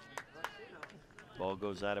 Ball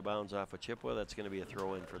goes out of bounds off of Chippewa. That's going to be a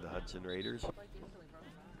throw-in for the Hudson Raiders.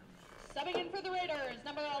 Subbing in for the Raiders,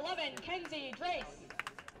 number 11, Kenzie Drace.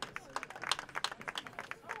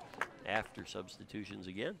 After substitutions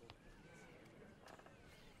again.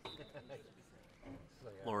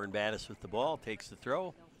 Lauren Battis with the ball, takes the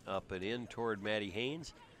throw, up and in toward Maddie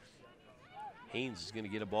Haynes. Haynes is going to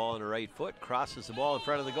get a ball on the right foot, crosses the ball in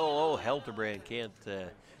front of the goal. Oh, Helterbrand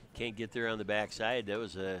can't get there on the backside. That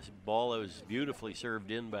was a ball that was beautifully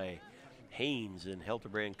served in by Haynes, and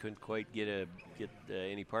Helterbrand couldn't quite get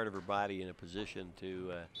any part of her body in a position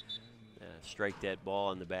to strike that ball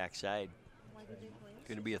on the backside.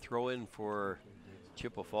 Going to be a throw-in for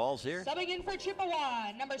Chippewa Falls here. Subbing in for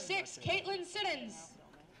Chippewa, number 6, Caitlin Siddons.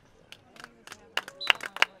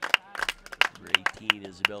 Number 18,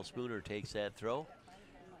 Isabel Spooner takes that throw.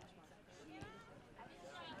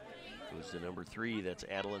 Goes to number 3, that's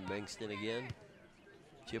Adeline Bankston again.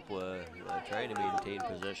 Chippewa trying to maintain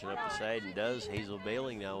possession up the side and does. Hazel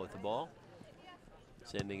Bailing now with the ball.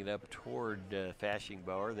 Sending it up toward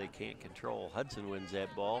Fashingbauer. They can't control. Hudson wins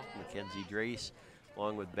that ball. Mackenzie Drace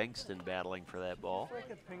along with Bankston battling for that ball.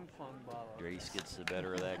 Drace gets the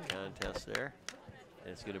better of that contest there.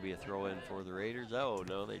 And it's going to be a throw-in for the Raiders. Oh,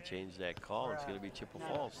 no, they changed that call. It's going to be Chippewa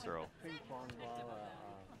Falls throw.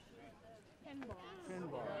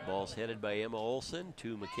 Ball's headed by Emma Olson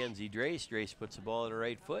to Mackenzie Drace. Drace puts the ball on the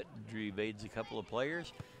right foot, evades a couple of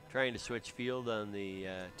players, trying to switch field on the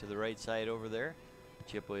to the right side over there.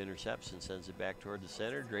 Chippewa intercepts and sends it back toward the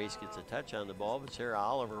center. Drace gets a touch on the ball, but Sarah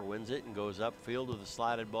Oliver wins it and goes upfield with a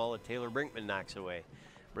slotted ball that Taylor Brinkman knocks away.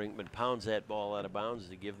 Brinkman pounds that ball out of bounds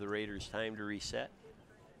to give the Raiders time to reset.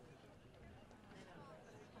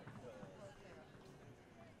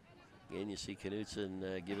 Again, you see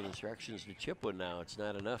Knutson giving instructions to Chippewa now. It's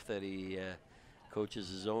not enough that he coaches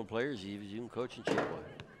his own players. He's even coaching Chippewa.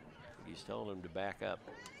 He's telling them to back up.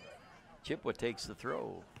 Chippewa takes the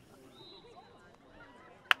throw.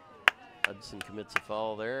 Hudson commits a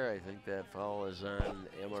foul there. I think that foul is on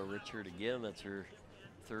Emma Richard again. That's her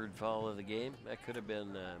 3rd foul of the game. That could have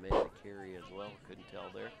been Amanda Carey as well. Couldn't tell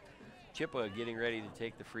there. Chippewa getting ready to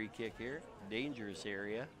take the free kick here. Dangerous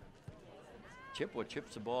area. Chippewa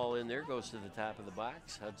chips the ball in there, goes to the top of the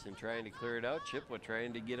box. Hudson trying to clear it out. Chippewa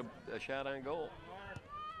trying to get a shot on goal.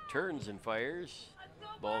 turns and fires.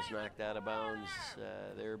 Ball's knocked out of bounds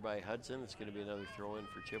there by Hudson. It's going to be another throw-in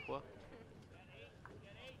for Chippewa.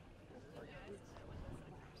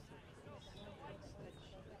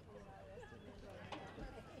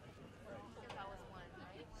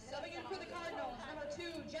 Subbing in for the Cardinals, number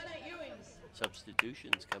 2, Janet Ewings.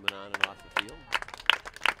 Substitutions coming on and off the field.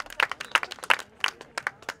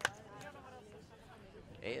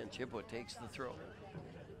 And Chippewa takes the throw.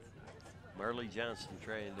 Marley Johnston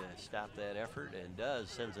trying to stop that effort, and does.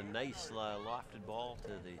 Sends a nice lofted ball to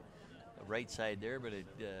the right side there, but it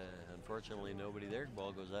unfortunately nobody there.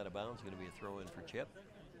 Ball goes out of bounds. Going to be a throw in for Chip.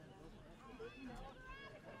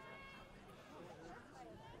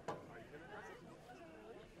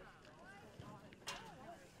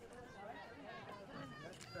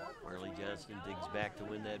 Marley Johnston digs back to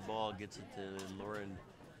win that ball, gets it to Lauren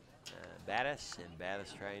Battis, and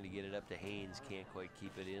Battis trying to get it up to Haynes. Can't quite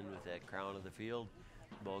keep it in with that crown of the field.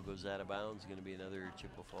 Ball goes out of bounds. Going to be another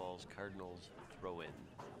Chippewa Falls Cardinals throw in.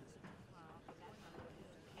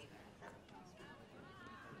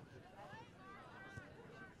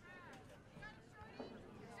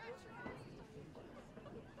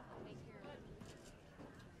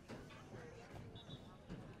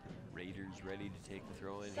 Raiders ready to take the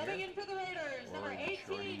throw in here. Subbing in for the Raiders, number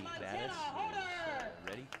 18, Montana Hodder.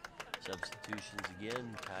 Ready. Substitutions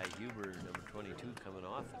again. Ty Huber, number 22, coming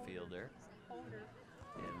off the field there.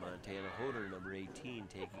 And Montana Hodder, number 18,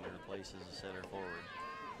 taking her place as a center forward.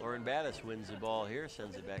 Lauren Battis wins the ball here,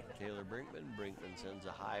 sends it back to Taylor Brinkman. Brinkman sends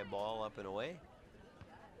a high ball up and away.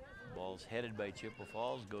 Ball's headed by Chippewa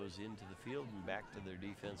Falls, goes into the field and back to their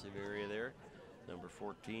defensive area there. Number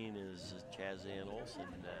 14 is Chazanne Olson,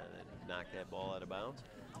 knocked that ball out of bounds.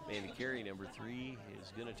 Mandy Carey, number 3,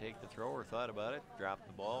 is going to take the throw, or thought about it, dropped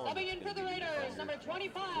the ball. Subbing in for the Raiders, number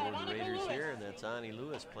 25, for the Raiders Lewis. here, and that's Ani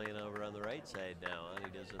Lewis playing over on the right side now. Ani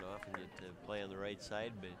doesn't often get to play on the right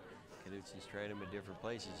side, but Knutson's trying him at different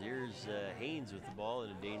places. Here's Haynes with the ball in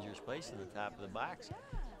a dangerous place in the top of the box.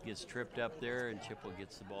 Gets tripped up there, and Chippewa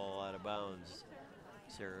gets the ball out of bounds.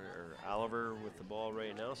 Oliver with the ball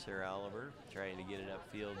right now. Sarah Oliver trying to get it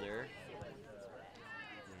upfield there.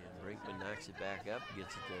 And Brinkman knocks it back up,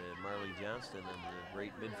 gets it to Marley Johnston in the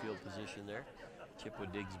great midfield position there. Chippewa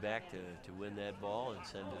digs back to win that ball and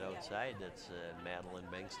send it outside. That's Madeline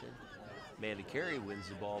Bankston. Amanda Carey wins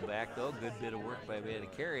the ball back, though. Good bit of work by Amanda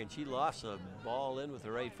Carey, and she lofts a ball in with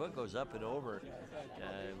the right foot, goes up and over.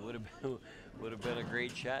 Would have been a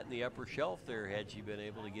great shot in the upper shelf there had she been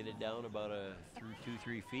able to get it down about through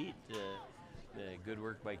 2-3 feet. Good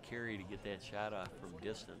work by Carey to get that shot off from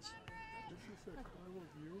distance.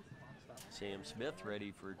 Sam Smith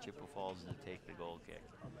ready for Chippewa Falls to take the goal kick.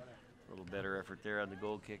 A little better effort there on the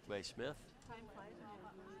goal kick by Smith.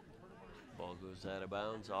 Ball goes out of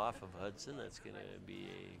bounds off of Hudson. That's going to be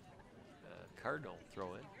a Cardinal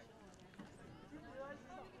throw-in.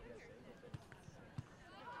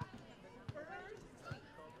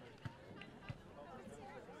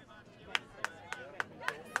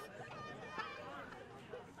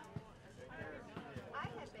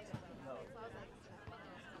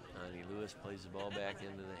 Ani Lewis plays the ball back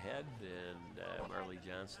into the head, and Marley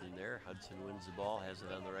Johnston there. Hudson wins the ball, has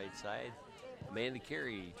it on the right side. Amanda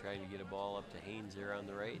Carey trying to get a ball up to Haynes there on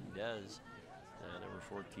the right, and does. Number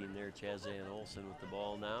 14 there, Chazanne Olson with the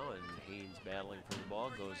ball now, and Haynes battling for the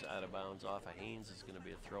ball, goes out of bounds off of Haynes. It's going to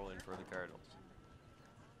be a throw-in for the Cardinals.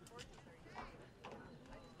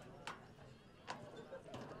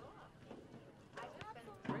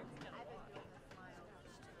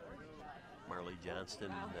 Marley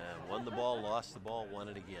Johnston won the ball, lost the ball, won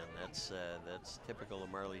it again. That's typical of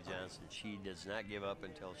Marley Johnston. She does not give up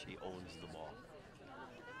until she owns the ball.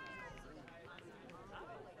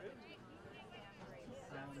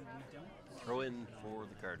 Throw in for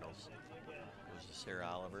the Cardinals. Goes to Sarah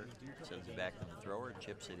Oliver, sends it back to the thrower,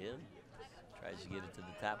 chips it in, tries to get it to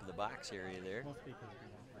the top of the box area there. Trying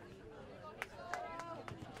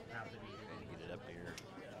to get it up near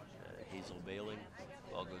Hazel Bailing.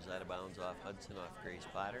 Ball goes out of bounds off Hudson, off Grace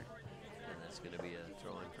Potter, and that's going to be a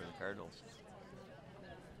throw-in for the Cardinals.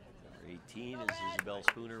 Number 18 is Isabel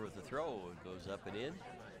Spooner with the throw. It goes up and in,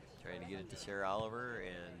 trying to get it to Sarah Oliver,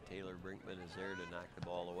 and Taylor Brinkman is there to knock the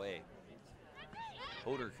ball away.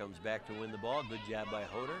 Hodder comes back to win the ball. Good job by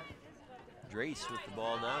Hodder. Drace with the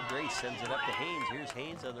ball now. Drace sends it up to Haynes. Here's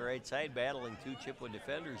Haynes on the right side, battling 2 Chippewa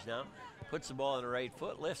defenders now. Puts the ball on the right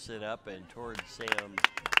foot, lifts it up and towards Sam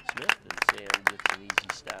Smith, and Sam gets an easy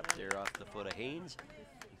stop there off the foot of Haynes,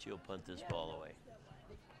 and she'll punt this ball away.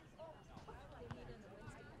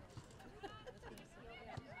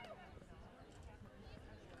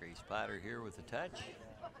 Grace Potter here with the touch.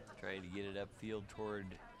 trying to get it upfield toward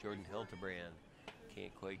Jordan Hildebrand.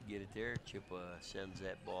 Can't quite get it there. Chippewa sends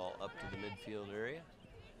that ball up to the midfield area.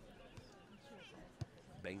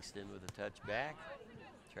 Bankston with a touch back.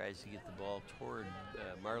 Tries to get the ball toward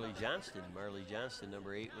Marley Johnston. Marley Johnston,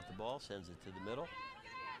 number 8 with the ball, sends it to the middle.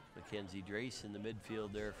 Mackenzie Drace in the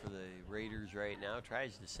midfield there for the Raiders right now.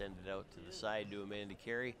 Tries to send it out to the side to Amanda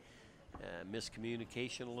Carey.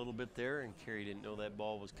 Miscommunication a little bit there, and Carey didn't know that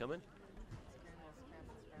ball was coming.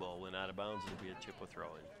 Ball went out of bounds. It'll be a Chippewa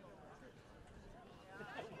throw-in.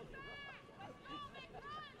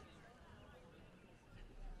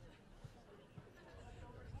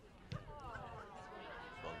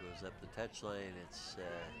 Ball goes up the touchline. It's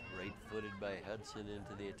right-footed by Hudson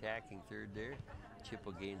into the attacking third there.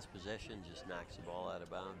 Chippewa gains possession, just knocks the ball out of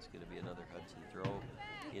bounds. Going to be another Hudson throw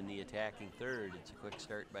in the attacking third. It's a quick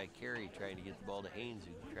start by Carey, trying to get the ball to Haynes,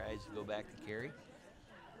 who tries to go back to Carey.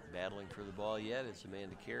 Battling for the ball yet, it's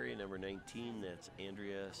Amanda Carey, number 19. That's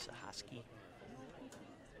Andrea Sahaski.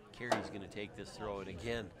 Carey's going to take this throw, and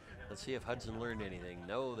again, let's see if Hudson learned anything.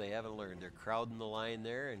 No, they haven't learned. They're crowding the line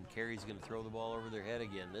there, and Carey's going to throw the ball over their head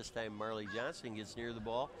again. This time Marley Johnston gets near the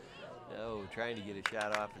ball. Oh, trying to get a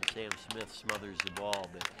shot off, and Sam Smith smothers the ball.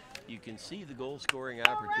 But you can see the goal-scoring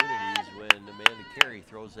opportunities when Amanda Carey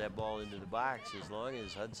throws that ball into the box, as long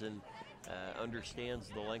as Hudson understands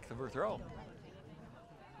the length of her throw.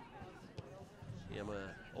 Emma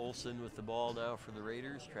Olson with the ball now for the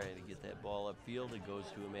Raiders, trying to get that ball upfield. It goes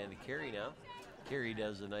to Amanda Carey now. Carey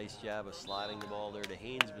does a nice job of slotting the ball there to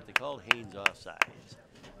Haynes, but they called Haynes offsides.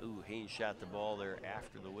 Ooh, Haynes shot the ball there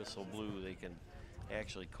after the whistle blew. They can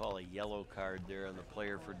actually call a yellow card there on the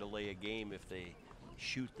player for delay a game if they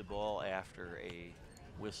shoot the ball after a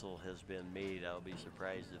whistle has been made. I'll be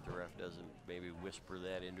surprised if the ref doesn't maybe whisper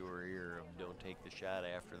that into her ear of don't take the shot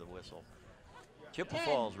after the whistle. Chippewa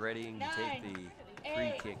Falls readying to take the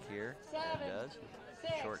free kick here. And does.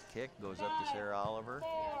 Short kick goes up to Sarah Oliver.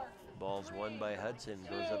 Ball's won by Hudson.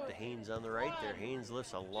 Goes up to Haynes on the right there. Haynes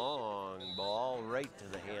lifts a long ball right to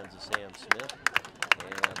the hands of Sam Smith.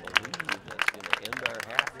 And I believe that's going to end our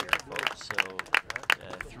half here, folks. So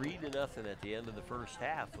 3-0 at the end of the first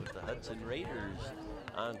half, with the Hudson Raiders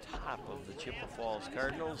on top of the Chippewa Falls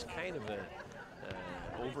Cardinals. Kind of a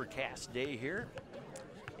overcast day here.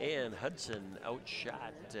 And Hudson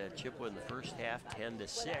outshot Chippewa in the first half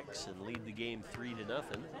 10-6 and lead the game 3-0.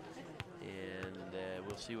 And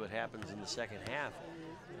we'll see what happens in the second half.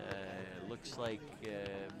 Looks like we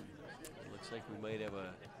might have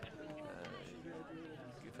a.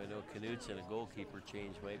 If I know Knudsen, a goalkeeper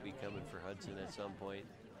change might be coming for Hudson at some point.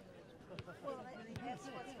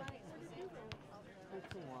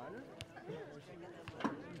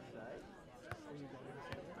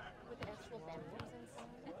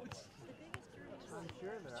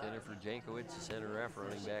 Jennifer Jankowicz, the center ref,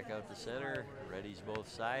 running back out to center. Readies both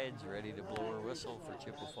sides, ready to blow her whistle for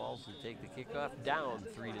Chippewa Falls to take the kickoff. Down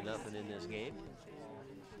 3-0 in this game.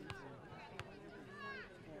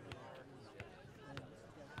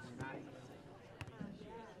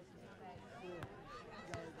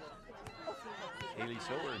 Haley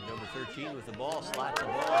Soward, number 13, with the ball, slots the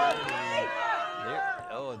ball down. There.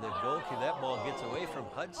 Oh, the goalkeeper, that ball gets away from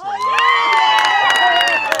Hudson.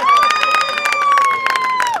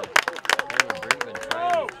 Brinkman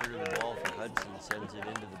trying to clear the ball for Hudson, sends it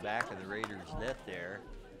into the back of the Raiders' net there.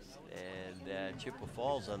 And Chippewa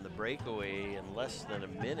Falls on the breakaway in less than a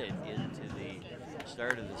minute into the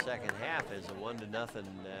start of the second half has a 1-0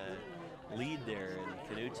 lead there,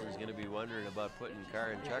 and Knudsen's going to be wondering about putting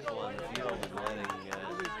Karen Chuckle on the field and letting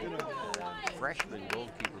freshman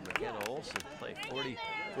goalkeeper McKenna Olson play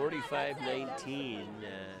 45-19,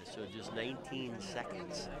 so just 19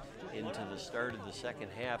 seconds into the start of the second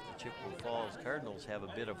half. The Chippewa Falls Cardinals have a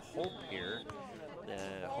bit of hope here.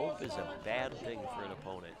 Hope is a bad thing for an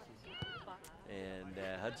opponent. And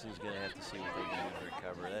Hudson's going to have to see what they can do to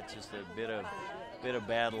recover. That's just a bit of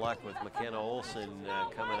bad luck with McKenna Olson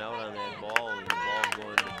coming out on that ball, and the ball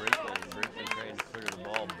going to Brinkman. And Brinkman trying to clear the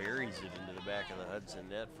ball, buries it into the back of the Hudson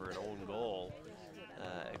net for an own goal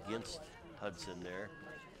against Hudson there.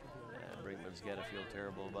 Brinkman's got to feel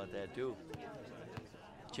terrible about that too.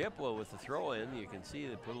 Chippewa with the throw-in, you can see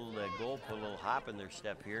they put a little, goal put a little hop in their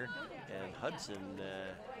step here, and Hudson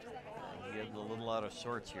getting a little out of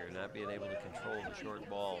sorts here, not being able to control the short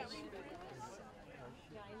balls.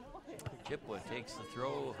 Chippewa takes the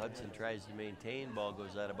throw. Hudson tries to maintain. Ball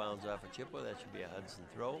goes out of bounds off of Chippewa. That should be a Hudson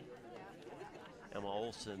throw. Emma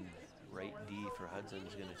Olson, right D for Hudson,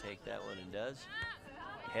 is going to take that one and does.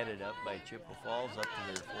 Headed up by Chippewa Falls, up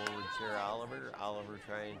to their forward Sarah Oliver. Oliver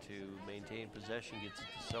trying to maintain possession, gets it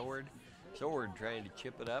to Soward. Soward trying to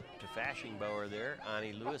chip it up to Fashingbauer there.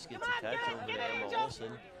 Ani Lewis gets a touch over to Emma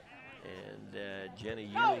Olson. And Jenna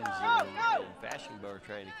Ewings and Fashingbauer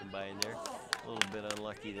trying to combine there. A little bit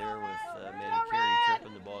unlucky there with Mandy Carey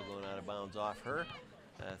tripping, the ball going out of bounds off her.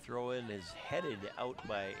 Throw in is headed out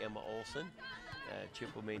by Emma Olson.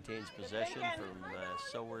 Chippewa maintains possession from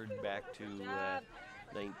Soward back to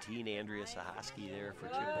 19, Andrea Sahoski there for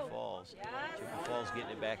Chippewa Falls. Chippewa Falls getting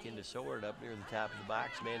it back into Soward up near the top of the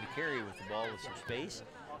box. Mandy Carey with the ball with some space.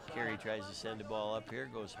 Carey tries to send the ball up here,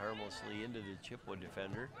 goes harmlessly into the Chippewa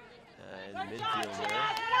defender. In the midfield there.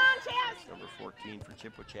 It's number 14 for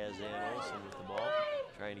Chippewa, Chazanne Olson with the ball.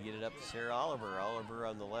 Trying to get it up to Sarah Oliver. Oliver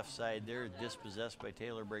on the left side there, dispossessed by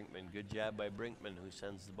Taylor Brinkman. Good job by Brinkman, who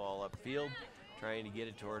sends the ball upfield. Trying to get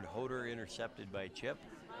it toward Hoder, intercepted by Chip.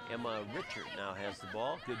 Emma Richard now has the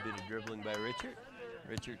ball. Good bit of dribbling by Richard.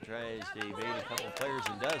 Richard tries to evade a couple of players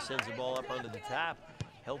and does. Sends the ball up onto the top.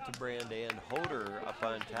 Hiltebrand and Hoder up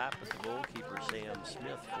on top with the goalkeeper, Sam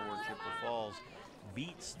Smith, for Chippewa Falls.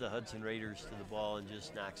 Beats the Hudson Raiders to the ball and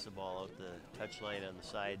just knocks the ball out the touchline on the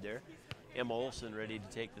side there. Emma Olson ready to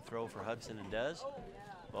take the throw for Hudson and does.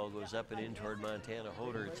 Ball goes up and in toward Montana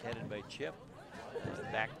Hoder. It's headed by Chip.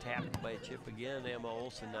 Back tapped by Chip again. Emma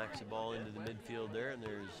Olson knocks the ball into the midfield there, and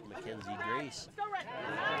there's Mackenzie Grace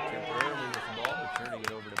temporarily with the ball, but turning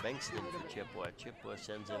it over to Bankston for Chippewa. Chippewa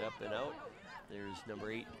sends it up and out. There's number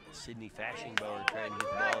 8, Sydney Fashingbauer, trying to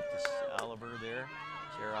get the ball up to Oliver there.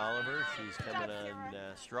 Sarah Oliver, she's coming on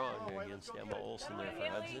strong against Emma Olson there for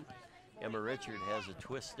Hudson. Emma Richard has a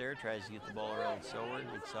twist there, tries to get the ball around Soward,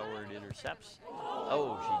 but Soward intercepts.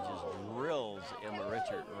 Oh, she just drills Emma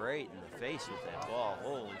Richard right in the face with that ball.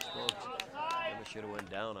 Holy smokes. Emma should have went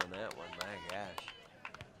down on that one, my gosh.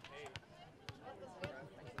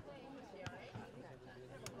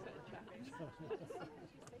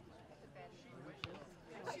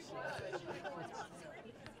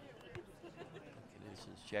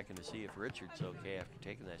 Checking to see if Richard's okay after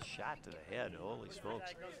taking that shot to the head. Holy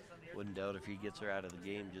smokes. Wouldn't doubt if he gets her out of the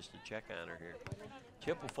game just to check on her here.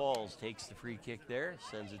 Chippewa Falls takes the free kick there,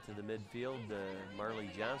 sends it to the midfield. Marley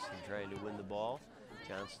Johnston trying to win the ball.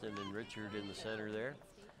 Johnston and Richard in the center there.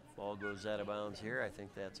 Ball goes out of bounds here. I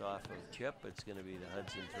think that's off of Chip. It's going to be the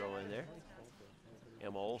Hudson throw in there.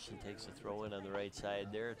 Emma Olson takes the throw in on the right side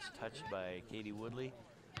there. It's touched by Katie Woodley.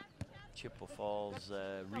 Chippewa Falls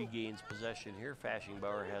regains possession here.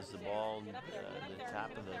 Fashingbauer has the ball on the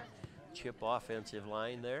top of the Chip offensive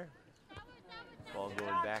line there. Ball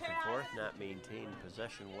going back and forth, not maintained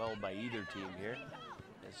possession well by either team here.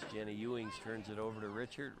 As Jenna Ewings turns it over to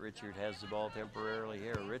Richard. Richard has the ball temporarily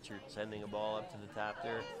here. Richard sending a ball up to the top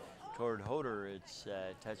there toward Hoder. It's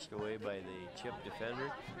touched away by the Chip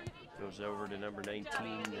defender. Goes over to number 19,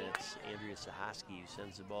 that's Andrea Sahoski, who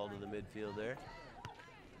sends the ball to the midfield there.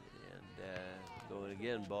 Going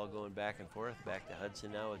again, ball going back and forth. Back to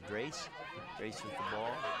Hudson now with Grace. Grace with the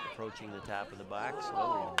ball, approaching the top of the box.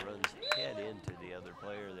 Oh, he runs head into the other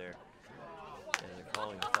player there. And they're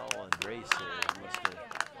calling a foul on Grace there.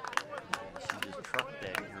 She just trucked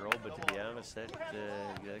that girl, but to be honest,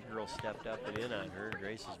 that girl stepped up and in on her.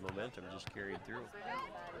 Grace's momentum just carried through.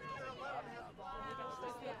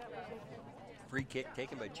 Free kick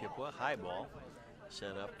taken by Chippewa, high ball.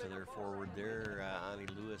 Sent up to their forward there, Ani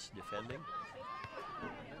Lewis defending.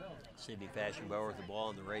 Sydney Fashingbauer with the ball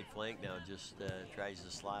on the right flank now just tries to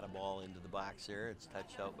slot a ball into the box there. It's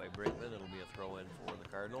touched out by Brinkman. It'll be a throw in for the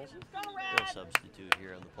Cardinals. No substitute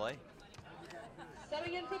here on the play.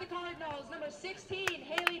 Subbing in for the Cardinals, number 16,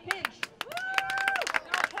 Haley Pinch.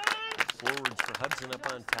 Forwards for Hudson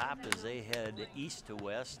up on top as they head east to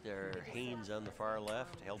west. There are Haynes on the far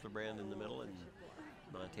left, Hiltebrand in the middle, and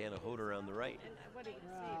Montana Hoder on the right.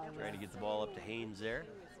 Trying to get the ball up to Haynes there.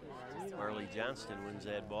 Marley Johnston wins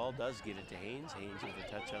that ball, does get it to Haynes. Haynes with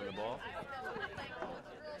a touch on the ball.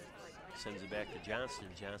 Sends it back to Johnston.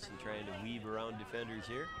 Johnston trying to weave around defenders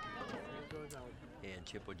here. And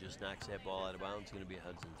Chippewa just knocks that ball out of bounds. It's going to be a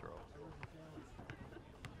Hudson throw.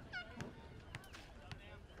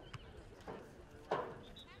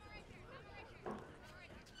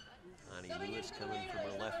 Lewis coming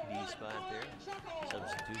from a left D spot there.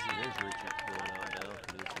 Substitution, there's Richard going on now.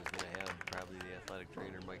 Canute's going to have probably the athletic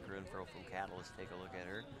trainer Mike Renfro from Catalyst take a look at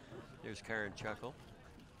her. There's Karen Chuckle.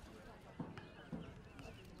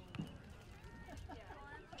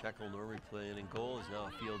 Chuckle, normally playing in goal, is now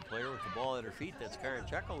a field player with the ball at her feet. That's Karen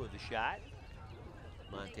Chuckle with the shot.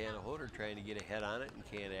 Montana Hoder trying to get a head on it and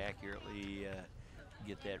can't accurately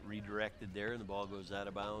get that redirected there, and the ball goes out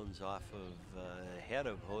of bounds off of head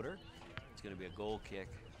of Hoder. It's going to be a goal kick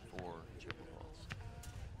for Chippewa Falls.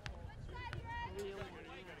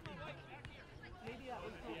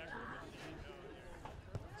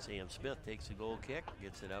 Sam Smith takes a goal kick,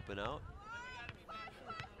 gets it up and out.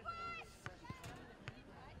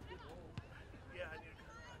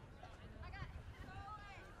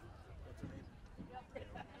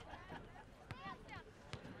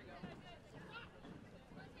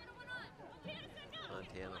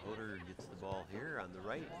 Montana Hoder gets the ball here on the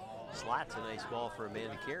right. Slots a nice ball for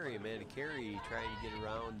Amanda Carey. Amanda Carey trying to get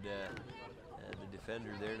around the defender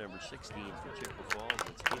there, number 16 for Chippewa Falls.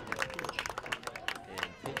 It's Pinch. And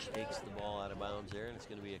Pinch takes the ball out of bounds there, and it's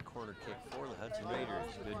going to be a corner kick for the Hudson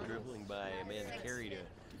Raiders. Good dribbling by Amanda Carey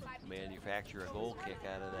to manufacture a goal kick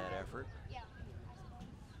out of that effort.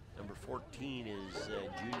 Number 14 is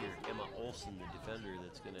junior Emma Olson, the defender,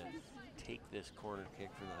 that's going to take this corner kick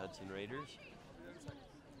for the Hudson Raiders.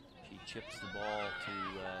 She chips the ball to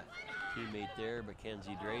teammate there,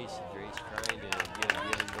 Mackenzie Drace. Drace trying to get a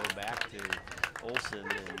give and go back to Olson,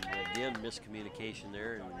 and again, miscommunication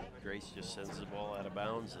there, and Drace just sends the ball out of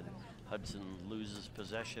bounds, and Hudson loses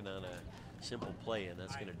possession on a simple play, and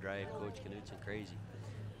that's going to drive Coach Knutson crazy.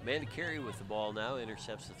 Amanda Carey with the ball now,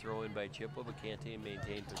 intercepts the throw in by Chippewa, but can't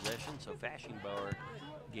maintain possession, so Fashingbauer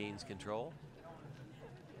gains control.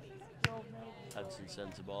 Hudson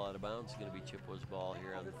sends the ball out of bounds. It's going to be Chippewa's ball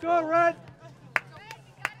here on the throw. Go, Red!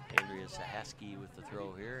 Andrea Sahaski with the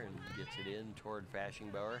throw here and gets it in toward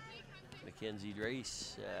Fashingbauer. Mackenzie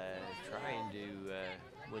Drace trying to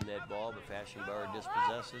win that ball, but Fashingbauer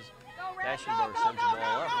dispossesses. Fashingbauer sends the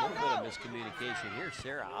ball up. A little bit of miscommunication here.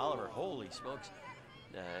 Sarah Oliver, holy smokes.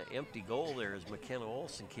 Empty goal there as McKenna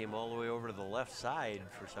Olson came all the way over to the left side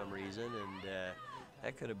for some reason, and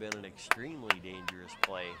that could have been an extremely dangerous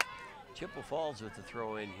play. Chippewa Falls with the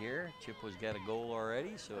throw in here. Chippewa's got a goal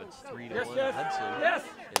already, so it's 3-1 Hudson. Yes.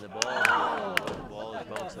 And the ball is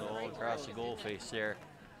bouncing all across the goal face there.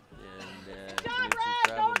 And Knutson's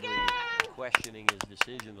probably questioning his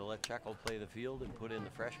decision to let Chuckle play the field and put in the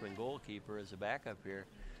freshman goalkeeper as a backup here,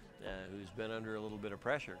 who's been under a little bit of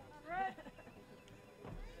pressure.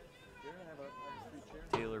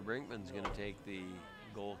 Taylor Brinkman's going to take the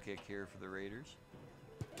goal kick here for the Raiders.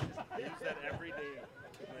 I use that every day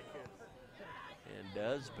with my kids. And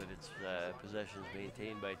does, but its possession is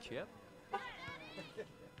maintained by Chip.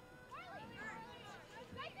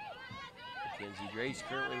 Mackenzie Drace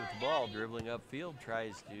currently with the ball, dribbling upfield,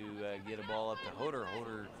 tries to get a ball up to Hoder.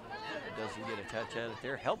 Hoder doesn't get a touch on it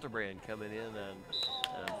there. Helterbrand coming in on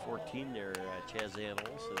 14 there, Chazanne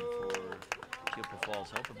Olson for Chippewa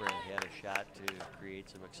Falls. Helterbrand had a shot to create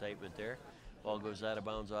some excitement there. Ball goes out of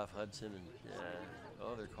bounds off Hudson, and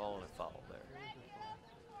oh, they're calling a foul there.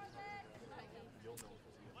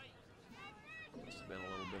 Must have been a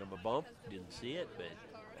little bit of a bump. Didn't see it, but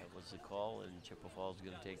that was the call, and Chippewa Falls is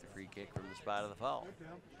going to take the free kick from the spot of the foul.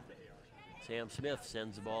 Sam Smith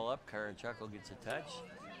sends the ball up. Karen Chuckle gets a touch.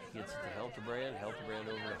 Gets it to Helterbrand. Helterbrand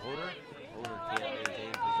over to Hoder. Hoder can't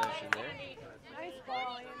maintain possession there. Nice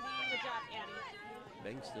ball, Andy. Good job,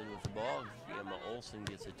 Andy. Bengston with the ball. Emma Olson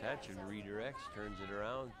gets a touch and redirects, turns it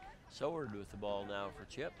around. Soward with the ball now for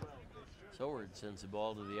Chip. Soward sends the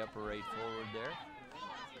ball to the upper right forward there.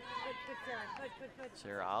 Good, Sarah. Good.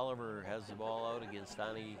 Sarah Oliver has the ball out against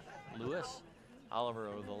Donnie Lewis. Oliver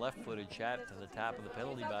with a left-footed shot to the top of the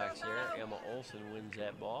penalty box there. Emma Olson wins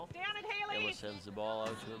that ball. Down it, Haley. Emma sends the ball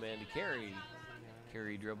out to Amanda Carey.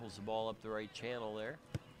 Carey dribbles the ball up the right channel there.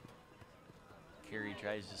 Carey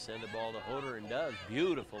tries to send the ball to Hoder and does.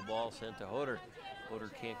 Beautiful ball sent to Hoder. Hoder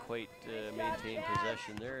can't quite maintain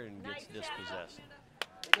possession there and gets dispossessed.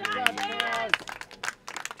 Carey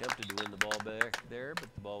attempted to win the ball back there,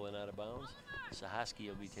 but the ball went out of bounds. Sahaski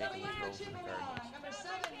will be taking the throw for the Cardinals. Number 7,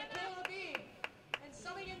 Michaela B. And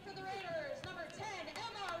subbing in for the Raiders, number 10,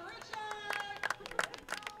 Emma Richard.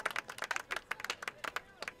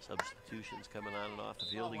 Substitutions coming on and off the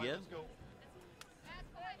field again.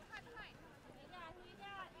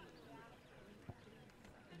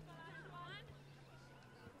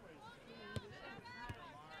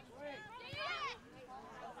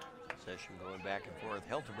 Session going back and forth.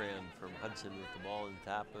 Helterbrand from Hudson with the ball in the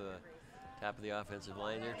top of the offensive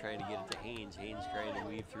line there, trying to get it to Haynes. Haynes trying to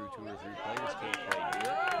weave through 2 or 3 players, can't quite do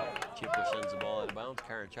it. Chippewa sends the ball out of bounds.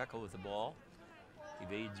 Karen Chuckle with the ball,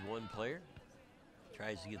 evades 1 player,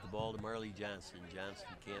 tries to get the ball to Marley Johnston.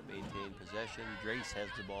 Johnston can't maintain possession. Drace has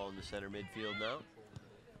the ball in the center midfield now.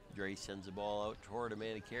 Drace sends the ball out toward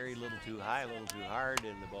Amanda Carey, a little too high, a little too hard,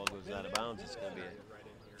 and the ball goes out of bounds. It's going to be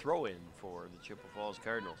a throw-in for the Chippewa Falls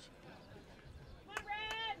Cardinals.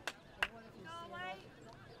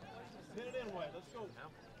 Hit it in, White. Let's go.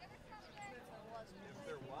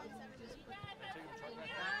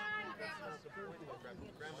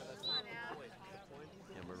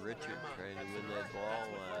 Emma Richard trying to win that ball,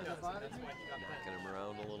 knocking him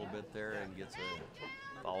around a little bit there, and gets a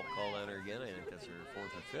foul called on her again. I think that's her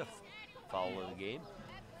 4th or 5th foul of the game.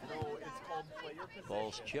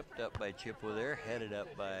 Ball's chipped up by Chippewa there, headed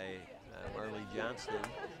up by Marley Johnston,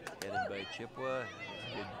 headed by Chippewa.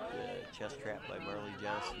 Good chest trap by Marley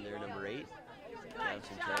Johnston there, number 8.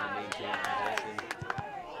 Johnson trying to maintain possession.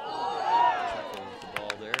 Chuckle with the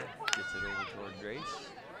ball there, gets it over toward Grace.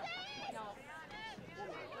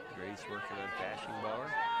 Grace working on Fashingbauer.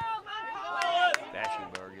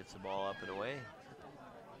 Fashingbauer gets the ball up and away.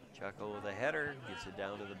 Chuckle with a header, gets it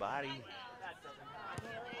down to the body.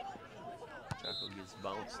 Chuckle gets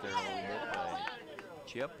bounced there a little bit by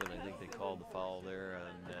Chip, and I think they called the foul there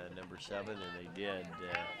on number 7, and they did.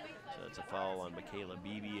 So it's a foul on Michaela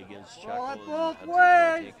Beebe against Chuckle. And Hudson's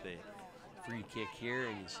going to take the free kick here,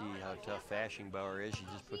 and you see how tough Fashingbauer is. She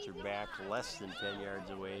just puts her back less than 10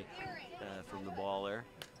 yards away from the ball there.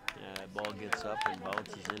 Ball gets up and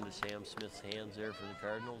bounces into Sam Smith's hands there for the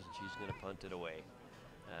Cardinals, and she's going to punt it away.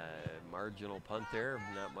 Marginal punt there,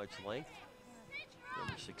 not much length.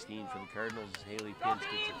 Number 16 for the Cardinals, Haley Pinch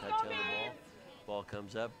gets a touch on the ball. Ball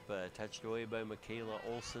comes up, touched away by Michaela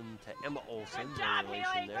Olson to Emma Olson. No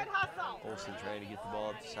relation there. Olson trying to get the ball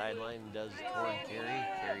up the sideline and does toward Carey.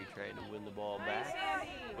 Carey trying to win the ball back.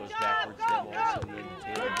 Goes backwards to Emma Olson,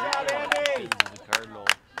 then Taylor Brickman into the Cardinal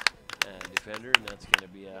defender, and that's going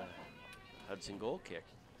to be a Hudson goal kick.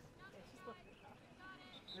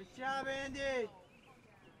 Nice job, Andy.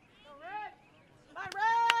 My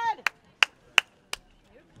red!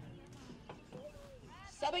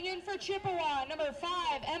 Subbing in for Chippewa, number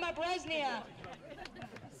 5, Emma Bresnia.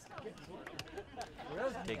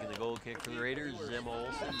 Taking the goal kick for the Raiders is Emma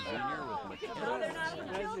Olson, Jr. with McKenna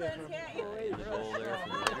in the goal there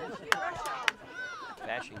for the Raiders.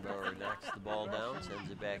 Fashingbauer knocks the ball down, sends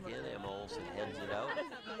it back in. Emma Olson heads it out.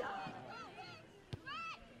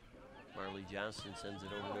 Marley Johnston sends it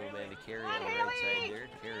over to Amanda Carey on the right side there.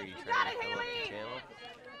 Carey trying to come up the channel.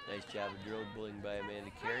 Nice job of dribbling by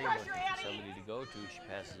Amanda Carey. Looking for somebody to go to. She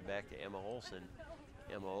passes it back to Emma Olson.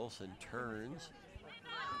 Emma Olson turns.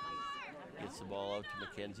 Gets the ball out to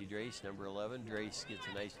Mackenzie Drace, number 11. Drace gets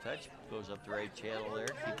a nice touch. Goes up the right channel there,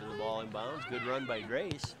 keeping the ball in bounds. Good run by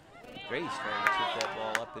Drace. Drace trying to chip that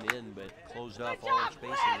ball up and in, but closed off all her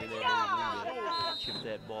spacing. Didn't have any room to chip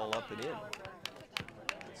that ball up and in.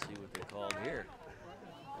 Let's see what they called here.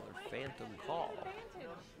 Another phantom call.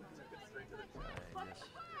 Miss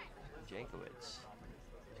Jankowitz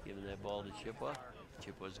giving that ball to Chippewa.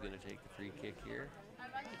 Chippewa's going to take the free kick here.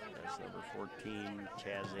 That's number 14,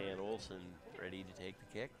 Chazanne Olson, ready to take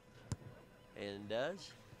the kick. And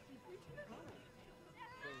does.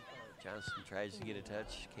 Johnston tries to get a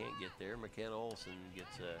touch, can't get there. McKenna Olson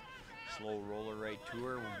gets a slow roller right to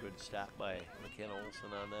her. Good stop by McKenna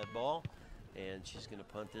Olson on that ball. And she's going to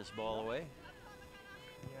punt this ball away.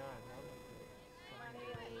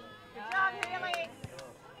 Good job, Haley!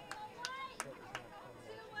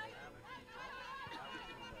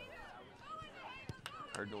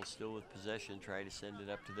 Cardinals still with possession, try to send it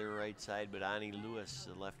up to their right side, but Ani Lewis,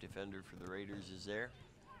 the left defender for the Raiders, is there.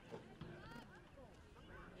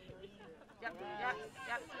 Yep.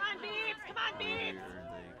 Come on, Beebs! Come on, Beebs!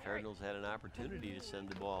 The Cardinals had an opportunity to send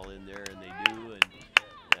the ball in there, and they do, and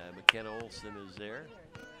McKenna Olson is there.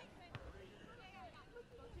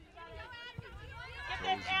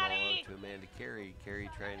 Throws the ball out to Amanda Carey. Carey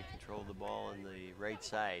trying to control the ball on the right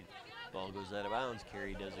side. Ball goes out of bounds.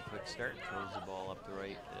 Carey does a quick start, throws the ball up the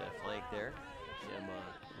right flank there. Emma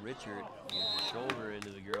Richard gives a shoulder into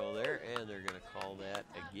the girl there, and they're going to call that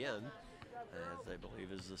again, as I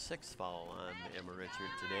believe is the 6th foul on Emma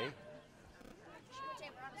Richard today.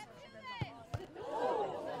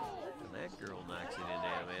 And that girl knocks it into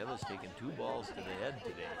Emma. Emma's taken 2 balls to the head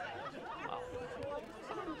today. Wow.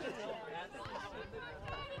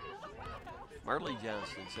 Marley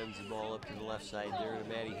Johnston sends the ball up to the left side there to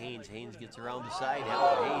Maddie Haynes. Haynes gets around the side.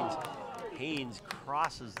 Haynes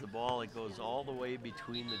crosses the ball. It goes all the way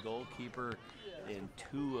between the goalkeeper and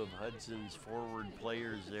 2 of Hudson's forward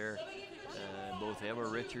players there. Both Emma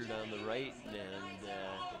Richard on the right and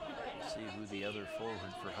see who the other forward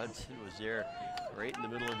for Hudson was there. Right in the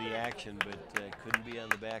middle of the action, but couldn't be on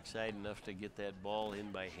the backside enough to get that ball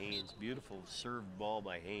in by Haynes. Beautiful served ball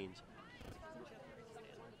by Haynes.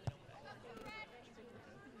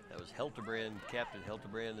 That was Helterbrand, Captain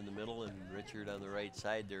Helterbrand in the middle, and Richard on the right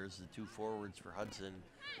side. There's the 2 forwards for Hudson.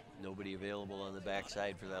 Nobody available on the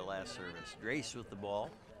backside for that last service. Drace with the ball.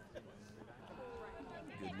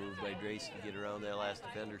 Good move by Drace to get around that last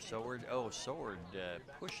defender. Soward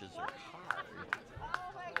pushes her hard.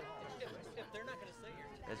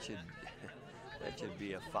 That should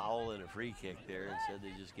be a foul and a free kick there. Instead,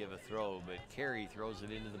 they just give a throw. But Carey throws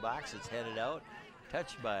it into the box. It's headed out.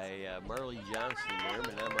 Touched by Marley Johnston there,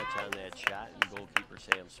 but not much on that shot. And goalkeeper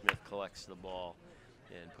Sam Smith collects the ball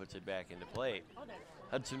and puts it back into play.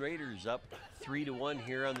 Hudson Raiders up 3-1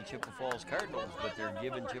 here on the Chippewa Falls Cardinals, but they're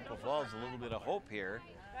giving Chippewa Falls a little bit of hope here,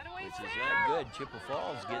 which is not good. Chippewa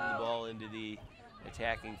Falls getting the ball into the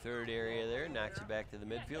attacking third area there, knocks it back to the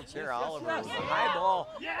midfield. Sarah Oliver with a high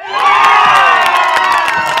ball.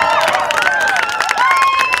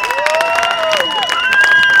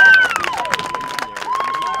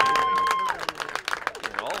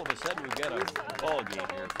 And all of a sudden we've got a ball game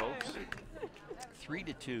here, folks.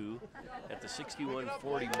 3-2 at the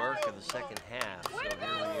 61:40 mark of the second half. So here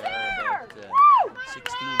we are about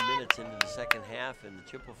 16 minutes into the second half, and the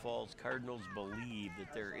Chippewa Falls Cardinals believe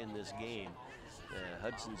that they're in this game.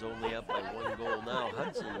 Hudson's only up by 1 goal now.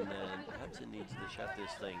 Hudson needs to shut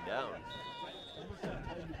this thing down.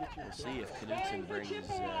 We'll see if Knudsen brings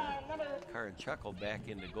Karen Chuckle back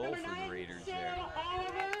into goal for the Raiders there.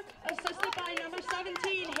 Oliver, assisted by number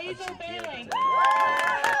 17, Hazel Hudson Bailey.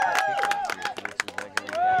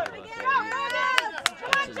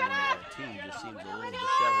 Hudson's team just seems a little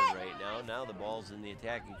disheveled right now. Now the ball's in the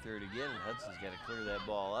attacking third again, and Hudson's got to clear that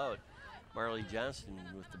ball out. Marley Johnston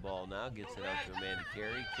with the ball now, gets it out to Amanda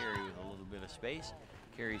Carey. Carey with a little bit of space.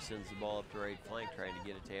 Carey sends the ball up the right flank, trying to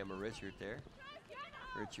get it to Emma Richard there.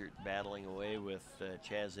 Richard battling away with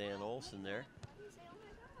Chazanne Olsen there.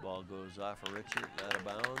 Ball goes off of Richard, out of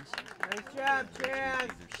bounds. Nice job, Chaz.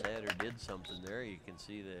 Either said or did something there. You can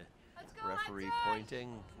see the referee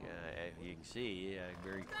pointing. You can see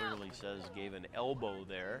very clearly says gave an elbow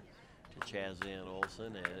there to Chazanne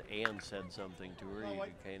Olsen, and Ann said something to her. You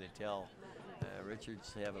can kind of tell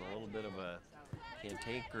Richard's having a little bit of a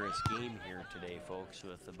cantankerous game here today, folks,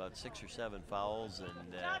 with about 6 or 7 fouls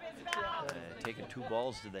and taking 2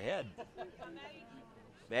 balls to the head.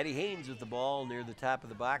 Maddie Haynes with the ball near the top of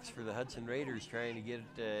the box for the Hudson Raiders, trying to get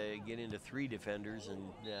into 3 defenders,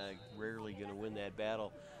 and rarely going to win that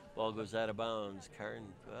battle. Ball goes out of bounds.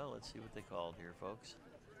 Karen, well, let's see what they called here, folks.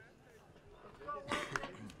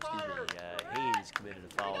 Excuse me, Haynes committed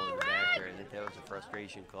a foul in the back there. I think that was a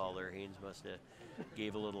frustration call there. Haynes must have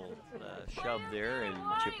gave a little shove there, and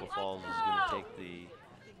Chippewa Falls is going to take the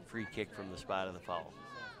free kick from the spot of the foul.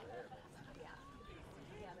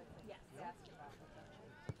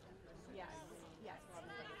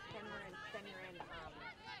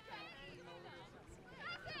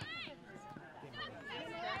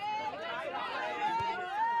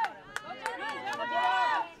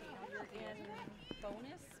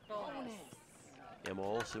 Emma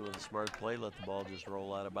Olsen with a smart play, let the ball just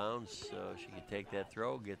roll out of bounds so she could take that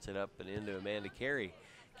throw, gets it up and into Amanda Carey.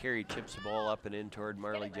 Carey chips the ball up and in toward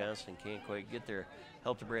Marley Johnston, can't quite get there.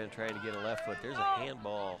 Helterbrand trying to get a left foot. There's a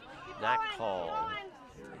handball not called.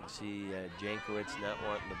 You can see Jankowitz not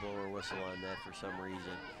wanting to blow her whistle on that for some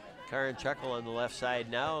reason. Karen Chuckle on the left side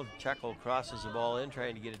now. Chuckle crosses the ball in,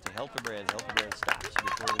 trying to get it to Helterbrand. Helterbrand stops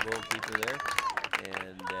before the goalkeeper there.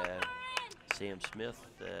 And Sam Smith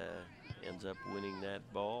ends up winning that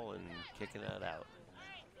ball and kicking it out.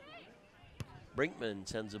 Brinkman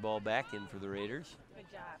sends the ball back in for the Raiders. Good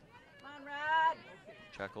job. Come on, Rod.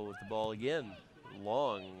 Chuckle with the ball again.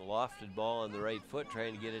 Long, lofted ball on the right foot,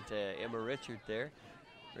 trying to get it to Emma Richard there.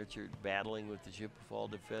 Richard battling with the Chippewa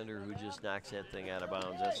Falls defender, who just knocks that thing out of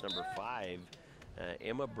bounds. That's number 5.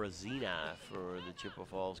 Emma Brazina for the Chippewa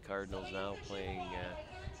Falls Cardinals, now playing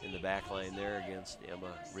in the back line there against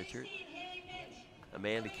Emma Richard.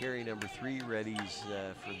 Amanda Carey, number 3, readies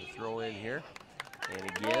for the throw in here. And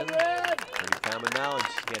again, pretty common knowledge,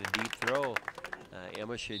 she's got a deep throw.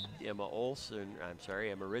 Emma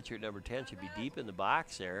Richard, number 10, should be deep in the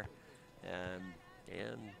box there.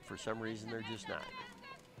 And for some reason, they're just not.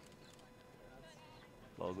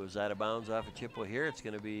 Ball goes out of bounds off of Chippewa here. It's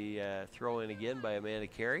going to be throw in again by Amanda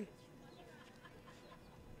Carey.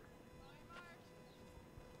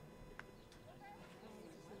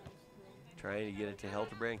 Trying to get it to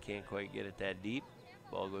Helterbrand, can't quite get it that deep.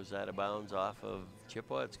 Ball goes out of bounds off of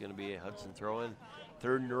Chippewa. It's going to be a Hudson throw-in.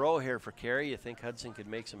 3rd in a row here for Carey. You think Hudson could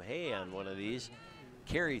make some hay on one of these.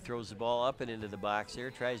 Carey throws the ball up and into the box there,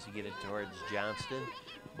 tries to get it towards Johnston.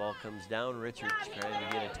 Ball comes down. Richard's trying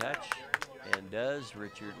to get a touch, and does.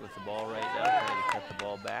 Richard with the ball right now, trying to cut the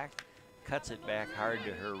ball back. Cuts it back hard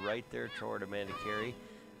to her right there toward Amanda Carey.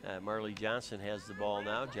 Marley Johnston has the ball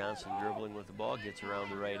now. Johnston dribbling with the ball, gets around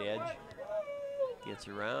the right edge. Gets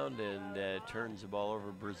around and turns the ball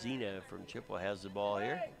over. Brazina from Chippewa has the ball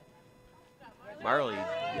here. Marley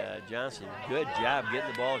Johnson, good job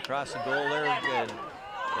getting the ball across the goal there. And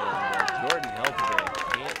And Jordan Helterbrand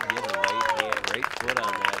can't get a right foot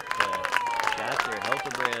on that shot there.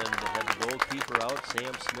 Helterbrand had the goalkeeper out.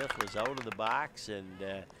 Sam Smith was out of the box, and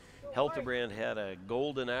Helterbrand had a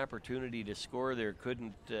golden opportunity to score there.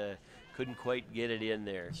 Couldn't quite get it in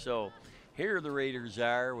there. So here the Raiders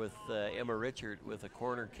are with Emma Richard with a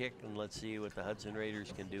corner kick, and let's see what the Hudson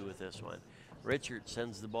Raiders can do with this one. Richard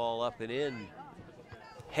sends the ball up and in,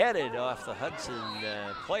 headed off the Hudson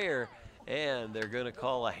player, and they're going to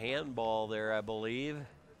call a handball there, I believe.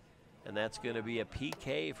 And that's going to be a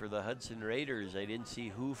PK for the Hudson Raiders. I didn't see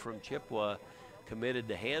who from Chippewa committed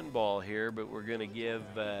the handball here, but we're going to give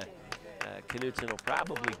Knutson will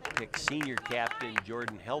probably pick senior captain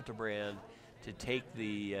Jordan Helterbrand to take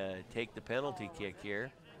the penalty kick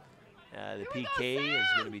here. The PK is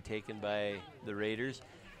going to be taken by the Raiders.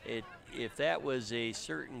 If that was a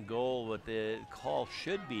certain goal, what the call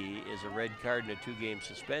should be is a red card and a 2-game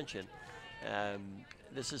suspension.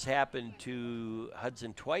 This has happened to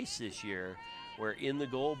Hudson twice this year, where in the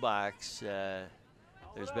goal box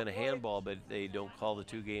there's been a handball, but they don't call the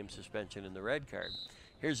 2-game suspension and the red card.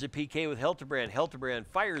 Here's the PK with Helterbrand. Helterbrand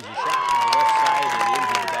fires a shot from the left side and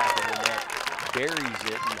into the back of the net, buries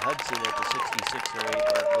it, and Hudson at the 66-08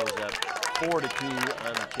 mark goes up 4-2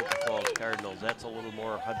 on the Chippewa Falls Cardinals. That's a little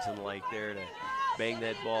more Hudson-like there to bang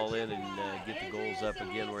that ball in and get the goals up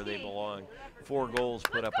again where they belong. 4 goals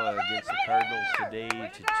put up against the Cardinals today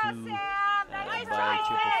to 2 by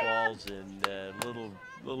Chippewa Falls, and a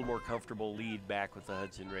little more comfortable lead back with the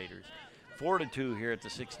Hudson Raiders. 4-2 here at the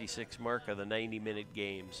 66 mark of the 90-minute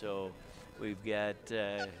game. So we've got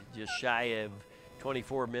just shy of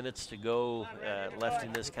 24 minutes to go left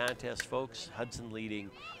in this contest, folks. Hudson leading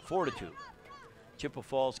 4-2. Chippewa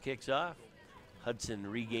Falls kicks off. Hudson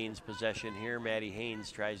regains possession here. Maddie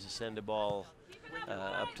Haynes tries to send a ball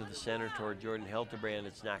up to the center toward Jordan Helterbrand.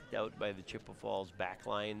 It's knocked out by the Chippewa Falls back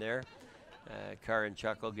line there. Karin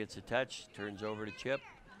Chuckle gets a touch, turns over to Chip.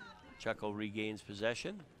 Chuckle regains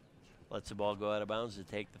possession, lets the ball go out of bounds to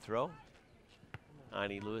take the throw.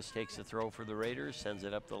 Ani Lewis takes the throw for the Raiders, sends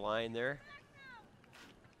it up the line there.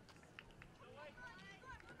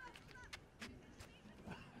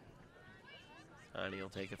 Ani will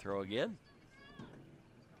take a throw again.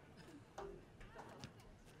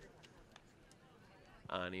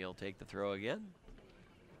 Ani will take the throw again.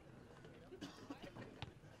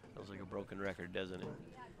 Sounds like a broken record, doesn't it?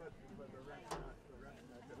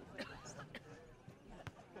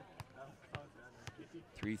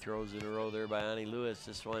 Three throws in a row there by Ani Lewis.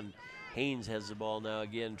 This one, Haynes has the ball now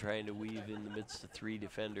again, trying to weave in the midst of 3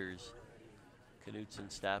 defenders.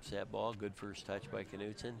 Knutson stops that ball. Good first touch by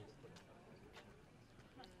Knutson.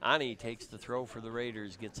 Ani takes the throw for the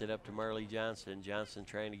Raiders, gets it up to Marley Johnston. Johnston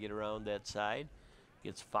trying to get around that side.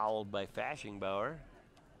 Gets fouled by Fashingbauer.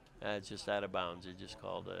 It's just out of bounds. It just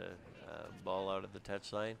called a ball out of the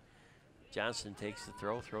touchline. Johnston takes the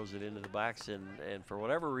throw, throws it into the box, and for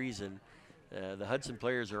whatever reason, the Hudson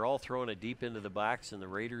players are all throwing it deep into the box, and the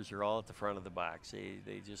Raiders are all at the front of the box.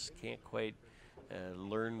 They just can't quite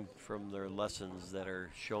learn from their lessons that are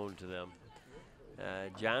shown to them.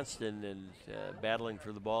 Johnston and battling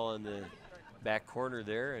for the ball in the back corner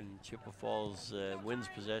there, and Chippewa Falls wins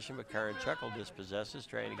possession, but Karin Chuckle dispossesses,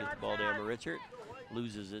 trying to get the ball to Emma Richard.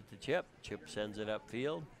 Loses it to Chip. Chip sends it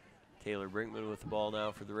upfield. Taylor Brinkman with the ball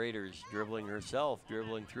now for the Raiders, dribbling herself,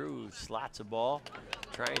 dribbling through, slots a ball,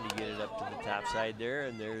 trying to get it up to the top side there,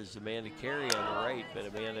 and there's Amanda Carey on the right, but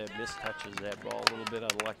Amanda mistouches that ball, a little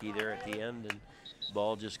bit unlucky there at the end, and the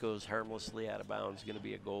ball just goes harmlessly out of bounds. Going to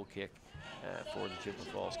be a goal kick for the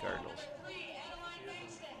Chippewa Falls Cardinals.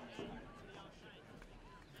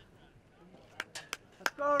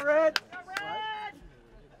 Let's go, Red!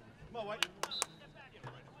 Come on, White.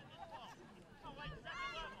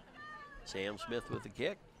 Sam Smith with the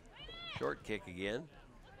kick. Short kick again.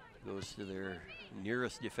 Goes to their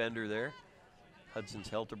nearest defender there. Hudson's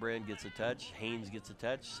Helterbrand gets a touch. Haynes gets a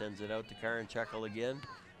touch. Sends it out to Karin Chuckle again.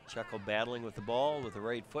 Chuckle battling with the ball with the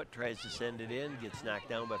right foot. Tries to send it in. Gets knocked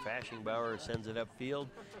down by Fashingbauer. Sends it upfield.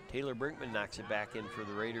 Taylor Brinkman knocks it back in for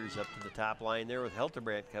the Raiders up to the top line there with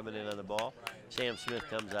Helterbrand coming in on the ball. Sam Smith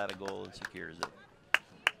comes out of goal and secures it.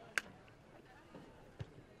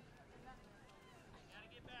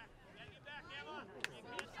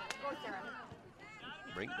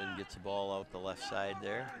 Brinkman gets the ball out the left side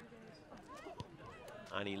there.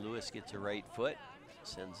 Ani Lewis gets a right foot,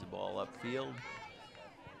 sends the ball upfield.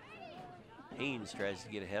 Haynes tries to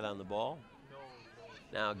get ahead on the ball.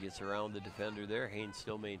 Now gets around the defender there. Haynes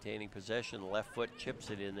still maintaining possession. Left foot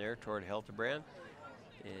chips it in there toward Helterbrand.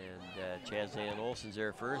 And Chazanne Olsen's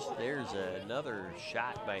there first. There's another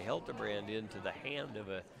shot by Helterbrand into the hand of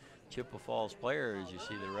a Chippewa Falls player, as you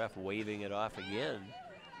see the ref waving it off again.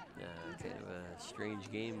 Kind of a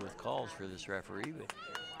strange game with calls for this referee, but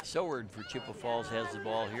Soward for Chippewa Falls has the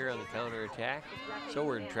ball here on the counter attack.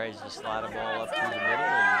 Soward tries to slot a ball up through the middle,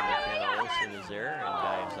 and McKenna Olson is there and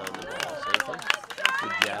dives on the ball safely.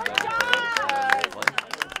 Good job by McKenna Olson on the play.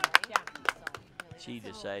 She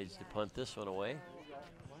decides to punt this one away.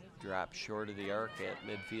 Drops short of the arc at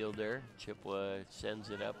midfield there. Chippewa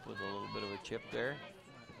sends it up with a little bit of a chip there.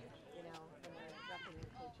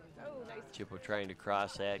 Chippewa trying to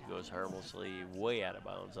cross that, goes harmlessly way out of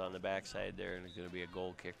bounds on the backside there, and it's going to be a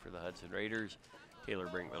goal kick for the Hudson Raiders. Taylor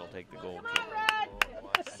Brinkman will take the goal kick.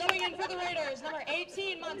 Subbing in for the Raiders, number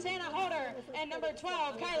 18, Montana Hodder, and number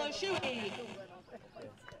 12, Kylo Shuey.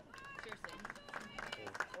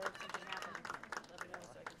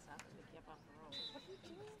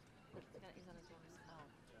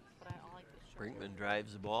 Brinkman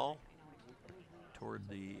drives the ball toward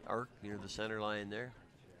the arc near the center line there.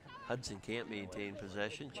 Hudson can't maintain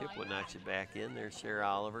possession. Chippewa knocks it back in. There's Sarah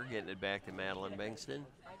Oliver getting it back to Madeline Bankston.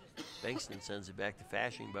 Bankston sends it back to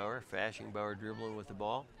Fashingbauer. Fashingbauer dribbling with the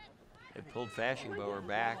ball. They pulled Fashingbauer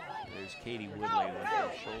back. There's Katie Woodley with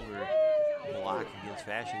a shoulder block against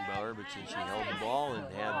Fashingbauer, but since she held the ball and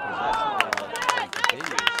had possession, and let the play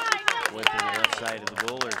continue, went to the left side of the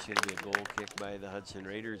goal. There's going to be a goal kick by the Hudson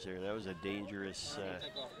Raiders there. That was a dangerous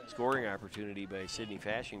scoring opportunity by Sydney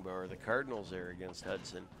Fashingbauer. The Cardinals there against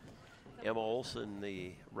Hudson. Emma Olson,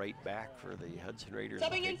 the right back for the Hudson Raiders.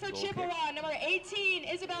 Subbing in for Chippewa, number 18,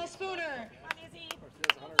 Isabel Spooner.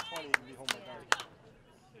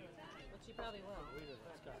 She probably will.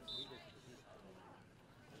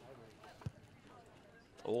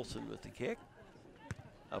 Olson with the kick.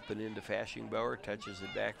 Up and into Fashingbauer, touches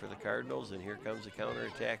it back for the Cardinals, and here comes the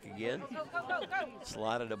counterattack again.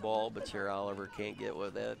 Slotted a ball, but Sarah Oliver can't get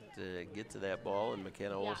with that, get to that ball, and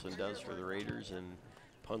McKenna Olson does for the Raiders and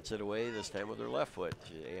punts it away, this time with her left foot.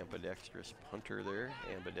 Ambidextrous punter there,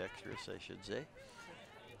 ambidextrous I should say.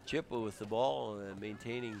 Chippewa with the ball,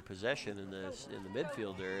 maintaining possession in the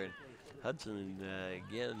midfield there, and Hudson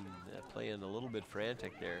again playing a little bit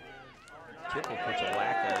frantic there. Chippewa puts a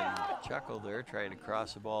whack on Chuckle there, trying to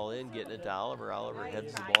cross the ball in, getting it to Oliver. Oliver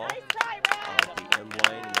heads the ball at the end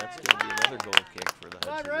line, and that's going to be another goal kick for the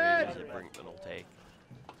Hudson Raiders that Brinkman will take.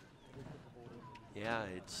 Yeah,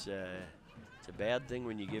 it's a bad thing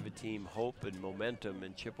when you give a team hope and momentum,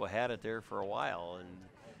 and Chippewa had it there for a while, and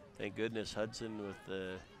thank goodness Hudson with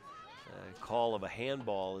the call of a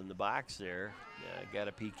handball in the box there got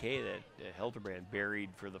a PK that Hildebrand buried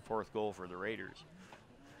for the fourth goal for the Raiders.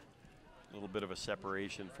 A little bit of a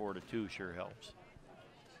separation, 4-2, sure helps.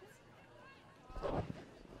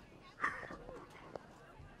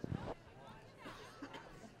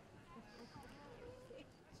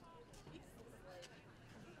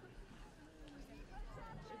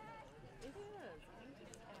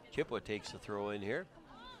 Chippewa takes the throw in here.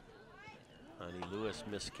 Ani Lewis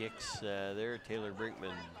missed kicks there. Taylor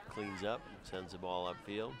Brinkman cleans up, sends the ball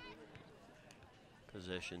upfield.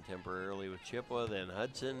 Possession temporarily with Chippewa, then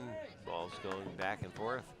Hudson. Ball's going back and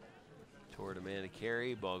forth toward Amanda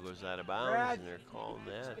Carey. Ball goes out of bounds, and they're calling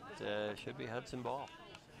that. Should be Hudson ball.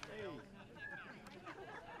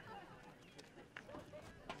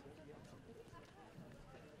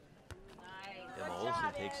 Emma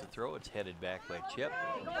Olson takes the throw. It's headed back by Chip.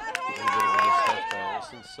 A little bit of a nice touch by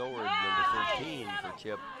Olson. Soward, number 13 for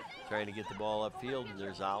Chip, trying to get the ball upfield, and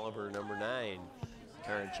there's Oliver, number 9.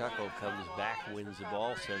 Karen Chuckle comes back, wins the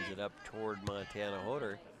ball, sends it up toward Montana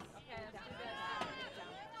Hodder.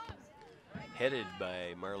 Headed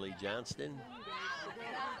by Marley Johnston.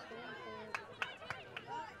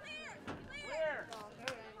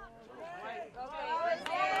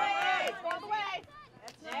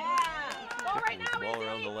 Ball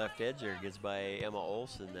around the left edge there, gets by Emma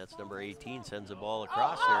Olson. That's number 18, sends the ball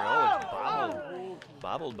across there. Oh, it's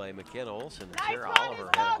bobbled by McKenna Olson. And Sarah Oliver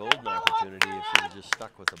had a golden opportunity if she was just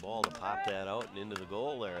stuck with the ball to pop that out and into the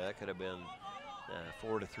goal there. That could have been a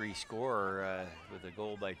 4-3 score with a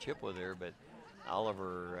goal by Chippewa there, but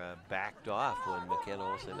Oliver backed off when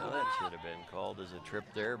McKenna Olson. Now that should have been called as a trip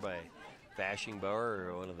there by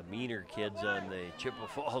Fashingbauer, one of the meaner kids on the Chippewa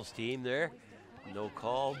Falls team there. No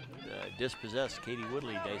call. Dispossessed Katie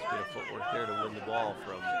Woodley. Nice bit of footwork there to win the ball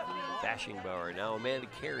from Fashingbauer. Now Amanda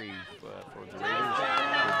Carey for the Raiders.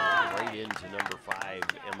 Right into number 5,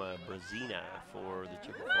 Emma Brazina for the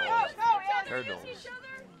Chippewa Falls Cardinals.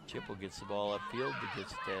 Chippewa gets the ball upfield, but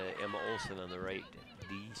gets to Emma Olson on the right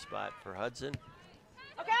D spot for Hudson.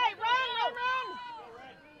 Okay, run!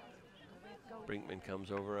 Brinkman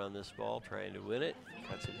comes over on this ball, trying to win it.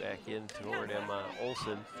 Cuts it back in toward Emma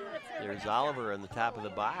Olson. There's Oliver on the top of the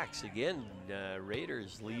box. Again,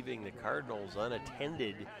 Raiders leaving the Cardinals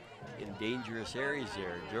unattended in dangerous areas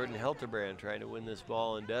there. Jordan Helterbrand trying to win this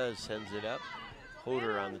ball and does, sends it up.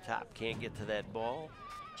 Hoder on the top, can't get to that ball.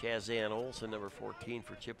 Chazanne Olson, number 14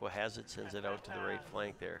 for Chippewa, has it, sends it out to the right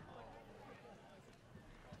flank there.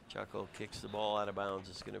 Chuckle kicks the ball out of bounds.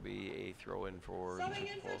 It's going to be a throw-in for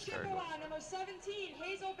the Chippewa, number 17,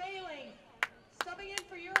 Hazel Bailing. Subbing in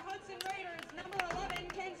for your Hudson Raiders, number 11,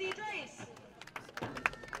 Kenzie Drace.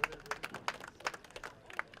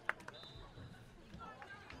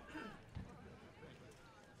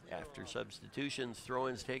 After substitutions,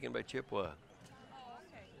 throw-ins taken by Chippewa.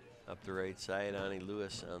 Up the right side, Ani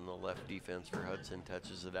Lewis on the left defense for Hudson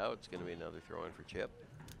touches it out. It's going to be another throw-in for Chip.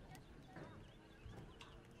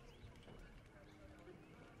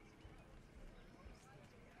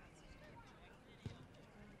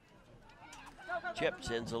 Chip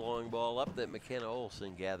sends a long ball up that McKenna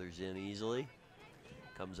Olson gathers in easily.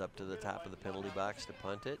 Comes up to the top of the penalty box to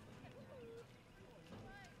punt it.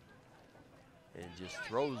 And just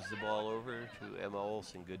throws the ball over to Emma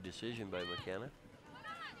Olson. Good decision by McKenna.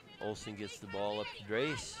 Olson gets the ball up to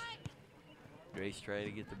Drace. Drace trying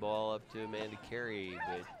to get the ball up to Amanda Carey,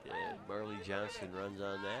 but Marley Johnston runs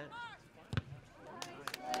on that.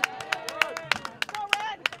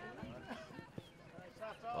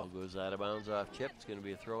 Ball goes out of bounds off Chip. It's going to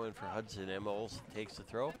be a throw-in for Hudson. Emma Olson takes the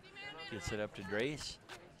throw, gets it up to Drace.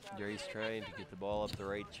 Drace trying to get the ball up the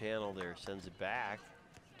right channel there, sends it back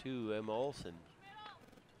to Emma Olson.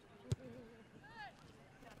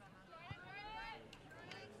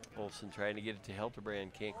 Olson trying to get it to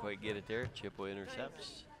Helterbrand, can't quite get it there. Chippewa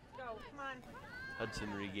intercepts.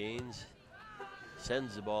 Hudson regains,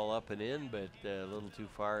 sends the ball up and in, but a little too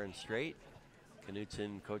far and straight.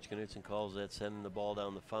 Coach Knutson calls that sending the ball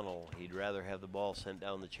down the funnel. He'd rather have the ball sent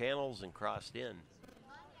down the channels and crossed in.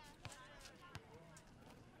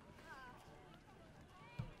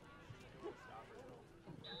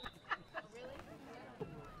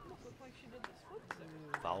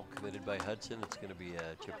 Foul committed by Hudson. It's going to be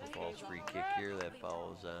a Chippewa Falls free kick here. That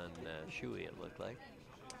foul is on Shuey, it looked like.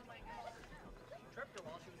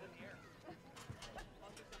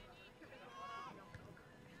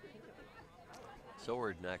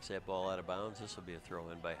 Soward knocks that ball out of bounds. This will be a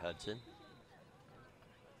throw-in by Hudson.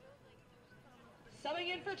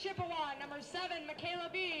 Subbing in for Chippewa, number 7, Michaela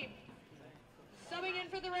Beebe. Subbing in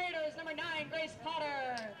for the Raiders, number 9, Grace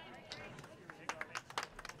Potter.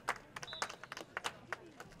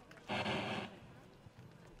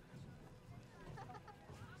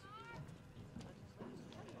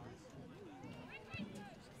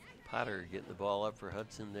 Potter getting the ball up for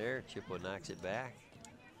Hudson there. Chippewa knocks it back.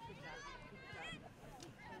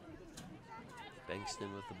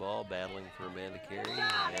 Bankston with the ball, battling for Amanda Carey.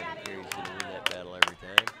 Amanda Carey's going to win that battle every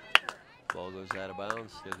time. Ball goes out of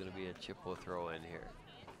bounds. Still going to be a Chippewa throw-in here.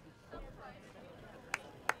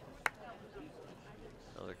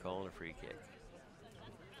 Now they're calling a free kick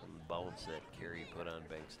from the bounce that Carey put on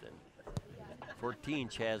Bankston. 14,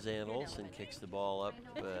 Chazanne Olson kicks the ball up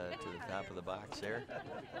to the top of the box there.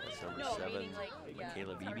 That's number 7,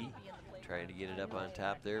 Michaela Beebe, trying to get it up on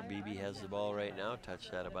top there. Beebe has the ball right now,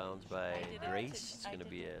 touched out of bounds by Grace. It's going to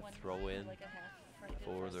be a throw-in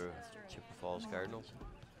for the Chippewa Falls Cardinals.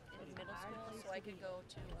 In middle school, so I could go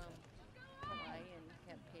to Hawaii and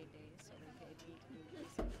have paid days, so we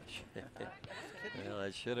paid me. Well,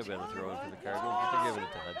 that should have been a throw-in for the Cardinals, but they're giving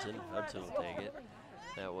it to Hudson. Hudson will take it.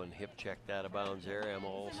 That one hip checked out of bounds there. Emma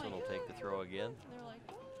Olson will take the throw again.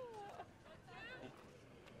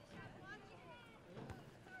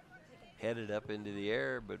 Headed up into the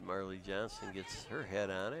air, but Marley Johnston gets her head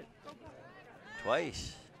on it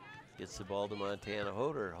twice. Gets the ball to Montana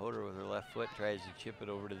Hoder. Hoder with her left foot tries to chip it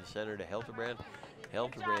over to the center to Helterbrand.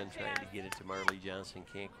 Helterbrand trying to get it to Marley Johnston,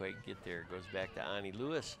 can't quite get there. Goes back to Ani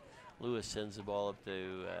Lewis. Lewis sends the ball up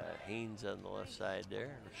to Haynes on the left side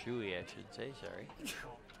there, or Shuey, I should say, sorry.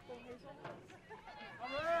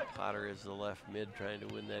 Potter is the left mid trying to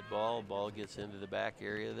win that ball. Ball gets into the back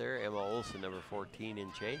area there. Emma Olson, number 14,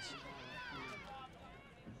 in chase.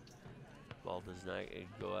 Ball does not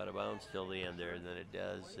go out of bounds till the end there, and then it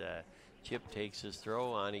does. Chip takes his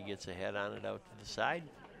throw. Ani gets a head on it out to the side.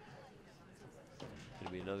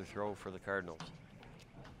 It'll be another throw for the Cardinals.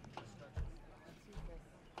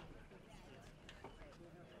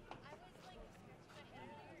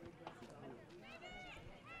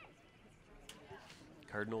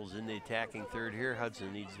 Cardinals in the attacking third here.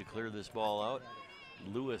 Hudson needs to clear this ball out.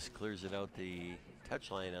 Lewis clears it out the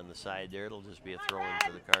touchline on the side there. It'll just be a throw-in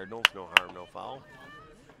for the Cardinals. No harm, no foul.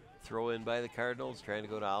 Throw in by the Cardinals, trying to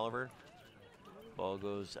go to Oliver. Ball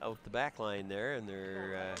goes out the back line there, and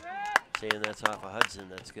they're saying that's off of Hudson.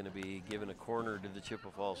 That's going to be given a corner to the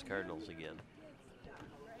Chippewa Falls Cardinals again.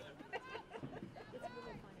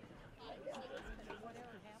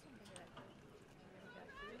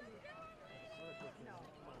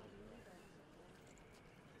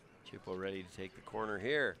 Chippewa ready to take the corner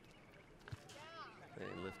here. They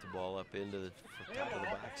lift the ball up into the top of the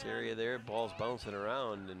box area there. Ball's bouncing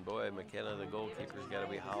around, and boy, McKenna, the goalkeeper's got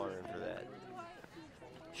to be hollering for that.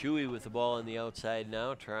 Shuey with the ball on the outside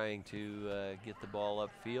now, trying to get the ball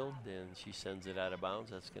upfield, and she sends it out of bounds.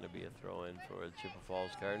 That's going to be a throw-in for the Chippewa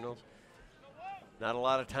Falls Cardinals. Not a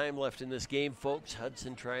lot of time left in this game, folks.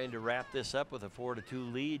 Hudson trying to wrap this up with a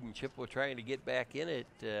 4-2 lead, and Chippewa trying to get back in it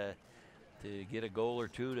to get a goal or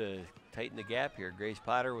two to tighten the gap here. Grace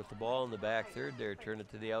Potter with the ball in the back third there. Turn it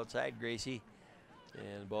to the outside, Gracie.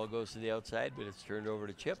 And the ball goes to the outside, but it's turned over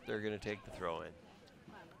to Chip. They're going to take the throw in.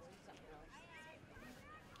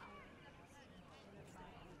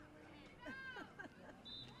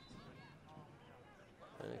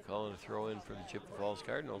 And they call it a throw in for the Chippewa Falls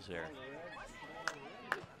Cardinals there.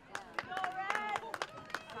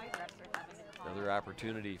 Another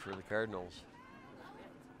opportunity for the Cardinals.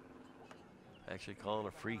 Actually calling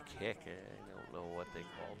a free kick. I don't know what they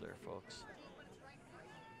called there, folks.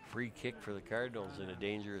 Free kick for the Cardinals in a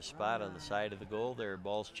dangerous spot on the side of the goal there.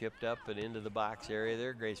 Ball's chipped up and into the box area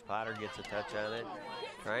there. Grace Potter gets a touch on it,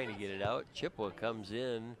 trying to get it out. Chippewa comes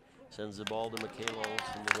in, sends the ball to Michaela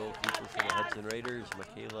Olsen, the goalkeeper for the Hudson Raiders.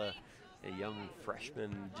 Michaela, a young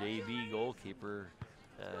freshman JV goalkeeper,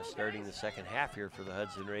 starting the second half here for the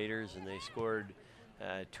Hudson Raiders, and they scored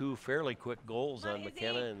two fairly quick goals on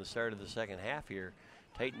McKenna in the start of the second half here.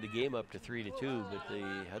 Tightened the game up to 3-2, but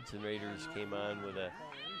the Hudson Raiders came on with a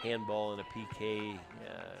handball and a PK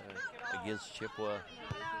against Chippewa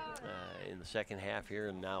in the second half here,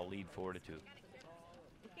 and now lead 4-2.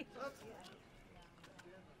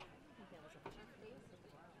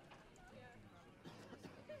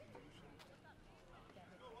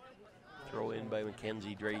 Throw in by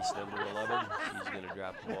Mackenzie Drace, number 11. She's going to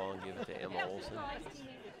drop the ball and give it to Emma Olsen.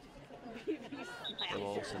 Emma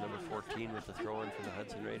Olsen, number 14, with the throw in for the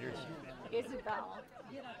Hudson Raiders. Isabel.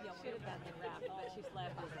 Should have done the wrap, but she's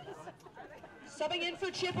left. Subbing in for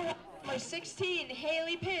Chippewa, number 16,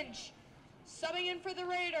 Haley Pinch. Subbing in for the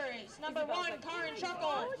Raiders, number 1, Karen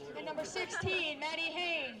Chuckle, and number 16, Maddie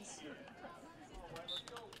Haynes.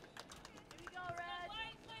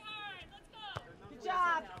 Good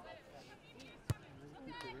job.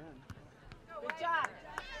 Good job.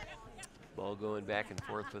 Ball going back and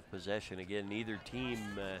forth with possession. Again, neither team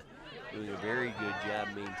doing a very good job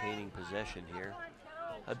maintaining possession here.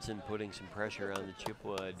 Hudson putting some pressure on the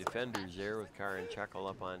Chippewa defenders there with Karen Chuckle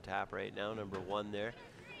up on top right now, number 1 there.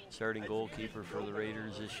 Starting goalkeeper for the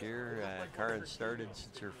Raiders this year. Karen started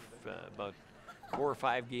since her about 4 or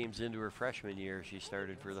 5 games into her freshman year. She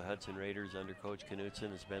started for the Hudson Raiders under Coach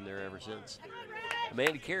Knutson, has been there ever since.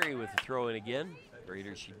 Amanda Carey with the throw in again.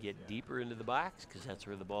 Raiders should get deeper into the box because that's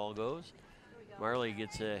where the ball goes. Marley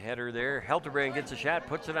gets a header there. Helterbrand gets a shot,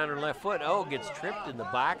 puts it on her left foot. Oh, gets tripped in the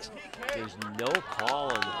box. There's no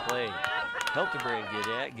call on the play.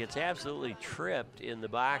 Helterbrand gets absolutely tripped in the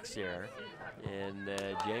box there. And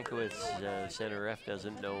Jankowitz, center ref,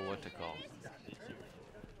 doesn't know what to call.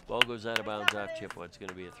 Ball goes out of bounds off Chippewa. It's going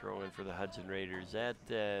to be a throw in for the Hudson Raiders.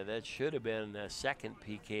 That should have been a second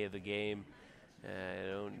PK of the game. I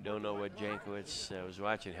don't know what Jankowitz was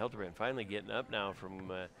watching. Helterbrand finally getting up now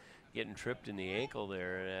from getting tripped in the ankle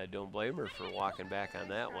there, and I don't blame her for walking back on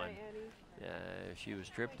that one. She was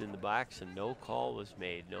tripped in the box, and no call was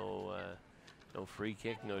made. No free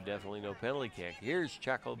kick, definitely no penalty kick. Here's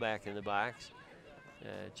Chuckle back in the box.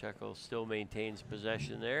 Chuckle still maintains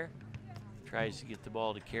possession there. Tries to get the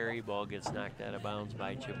ball to Carey. Ball gets knocked out of bounds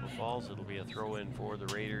by Chippewa Falls. It'll be a throw-in for the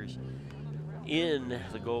Raiders in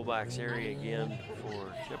the goal box area again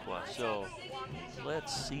for Chippewa. So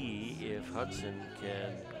let's see if Hudson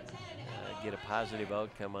can get a positive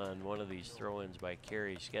outcome on one of these throw-ins by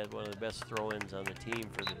Carey. She's got one of the best throw-ins on the team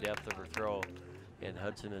for the depth of her throw, and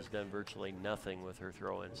Hudson has done virtually nothing with her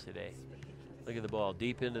throw-ins today. Look at the ball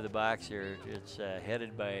deep into the box here. It's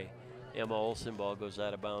headed by Emma Olsen. Ball goes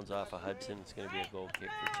out of bounds off of Hudson. It's going to be a goal kick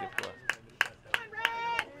for Chippewa.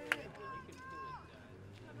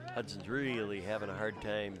 Hudson's really having a hard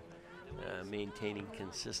time maintaining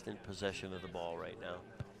consistent possession of the ball right now.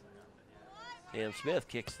 Sam Smith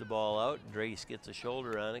kicks the ball out. Drace gets a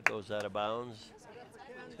shoulder on it, goes out of bounds.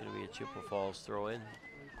 It's going to be a Chippewa Falls throw-in.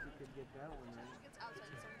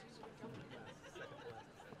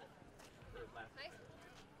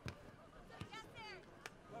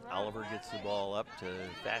 Oliver gets the ball up to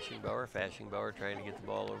Fashingbauer. Fashingbauer trying to get the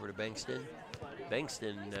ball over to Bankston.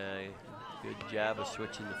 Bankston, good job of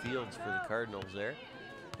switching the fields for the Cardinals there.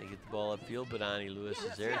 They get the ball upfield, but Ani Lewis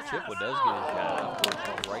is there. Chippewa does get his shot off,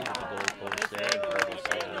 goes right at the goalpost there. And Cardinals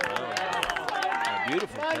stay on the mound. A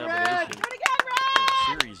beautiful combination,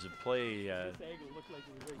 a series of play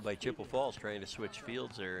by Chippewa Falls trying to switch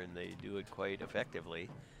fields there, and they do it quite effectively.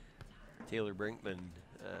 Taylor Brinkman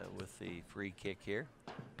with the free kick here.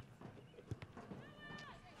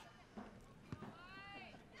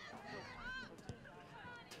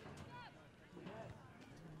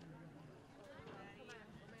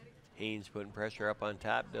 Haynes putting pressure up on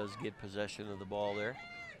top, does get possession of the ball there.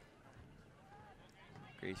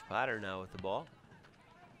 Grace Potter now with the ball.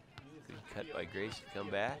 Good cut by Grace to come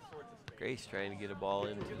back. Grace trying to get a ball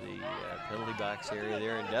into the penalty box area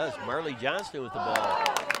there, and does. Marley Johnston with the ball.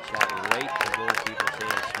 Shot right to goalkeeper Sam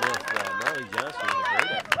Smith. Marley Johnston with a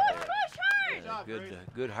great effort there.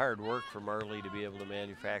 Good hard work for Marley to be able to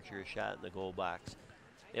manufacture a shot in the goal box.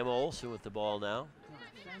 Emma Olson with the ball now.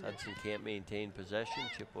 Hudson can't maintain possession.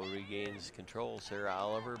 Chippewa regains control. Sarah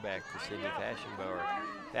Oliver back to Sydney Fashingbauer.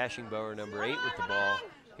 Fashingbauer number 8 with the ball.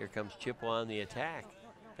 Here comes Chippewa on the attack.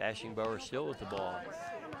 Fashingbauer still with the ball.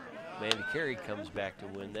 Amanda Carey comes back to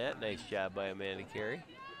win that. Nice job by Amanda Carey.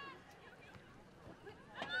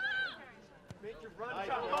 Gets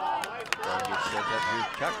sent up here.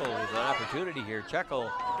 Chuckle with an opportunity here. Chuckle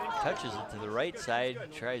touches it to the right side,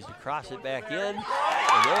 tries to cross it back in. And there,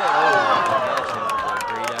 oh my gosh, that was a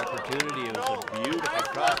great opportunity. It was a beautiful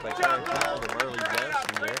cross by Karen Chuckle to Marley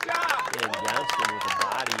Johnston there. And Johnston with a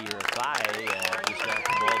body or a thigh just knocked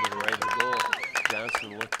the ball to the right of the goal.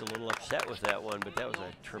 Johnston looked a little upset with that one, but that was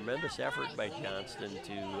a tremendous effort by Johnston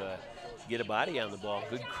to get a body on the ball.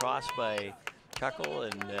 Good cross by Chuckle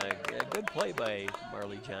and a good play by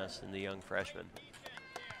Marley Johnston, the young freshman.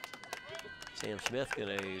 Sam Smith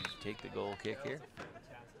going to take the goal kick here.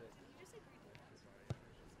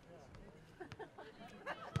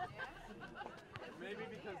 Maybe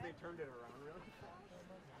because they turned it around, really.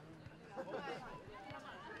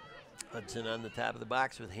 Hudson on the top of the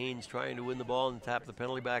box with Haynes trying to win the ball in the top of the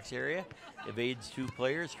penalty box area. Evades 2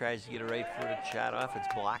 players, tries to get a right-footed shot off. It's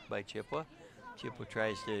blocked by Chippewa. Chippewa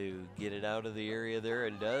tries to get it out of the area there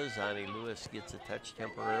and does. Ani Lewis gets a touch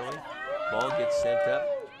temporarily. Ball gets sent up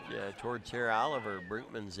towards Sarah Oliver.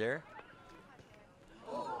 Brinkman's there.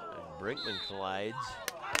 And Brinkman collides.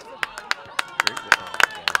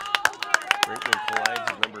 Brinkman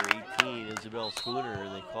collides with number 18, Isabel Spooner.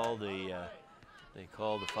 They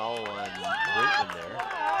call the foul on Brinkman there.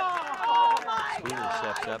 Spooner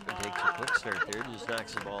steps up and takes a quick start there. Just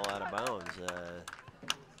knocks the ball out of bounds.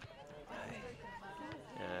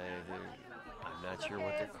 I'm not sure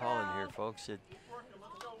what they're calling here, folks.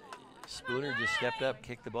 Spooner just stepped up,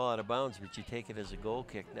 kicked the ball out of bounds, but you take it as a goal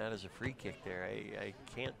kick, not as a free kick there. I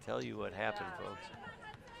can't tell you what happened, folks.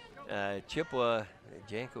 Chippewa,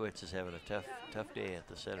 Jankowicz is having a tough day at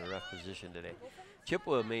the center rough position today.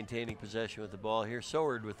 Chippewa maintaining possession with the ball here.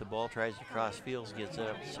 Soward with the ball, tries to cross fields, gets it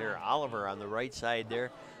up to Sarah Oliver on the right side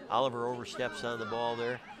there. Oliver oversteps on the ball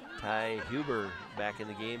there. Ty Huber back in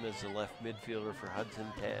the game as the left midfielder for Hudson,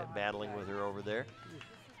 battling with her over there.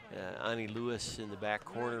 Ani Lewis in the back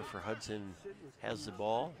corner for Hudson has the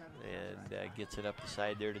ball and gets it up the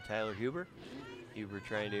side there to Tyler Huber. Huber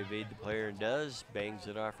trying to evade the player and does. Bangs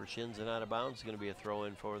it off her shins and out of bounds. It's going to be a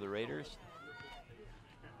throw-in for the Raiders.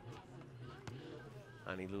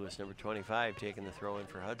 Ani Lewis, number 25, taking the throw-in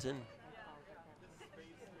for Hudson.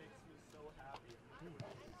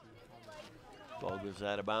 Ball goes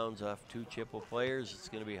out of bounds off 2 Chippewa players. It's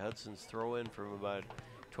going to be Hudson's throw-in from about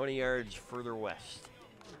 20 yards further west.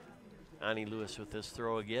 Ani Lewis with this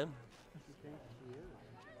throw again.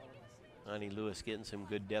 Ani Lewis getting some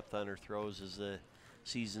good depth on her throws as the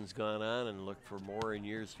season's gone on, and look for more in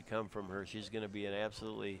years to come from her. She's going to be an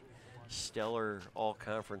absolutely stellar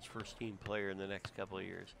all-conference first-team player in the next couple of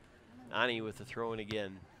years. Ani with the throw-in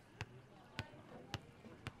again.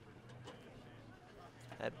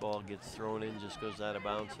 That ball gets thrown in, just goes out of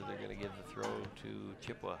bounds, so they're going to give the throw to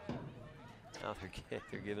Chippewa. Now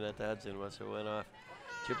they're giving it to Hudson. Must have went off.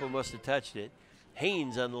 Chippewa must have touched it.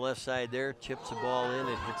 Haynes on the left side there chips the ball in.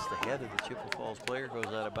 It hits the head of the Chippewa Falls player, goes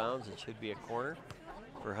out of bounds. It should be a corner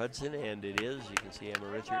for Hudson, and it is. You can see Emma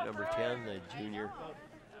Richard, number 10, the junior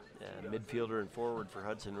midfielder and forward for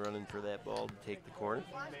Hudson, running for that ball to take the corner.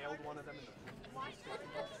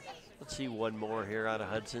 Let's see one more here out of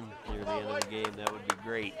Hudson near the end of the game. That would be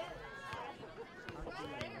great.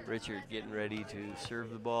 Richard getting ready to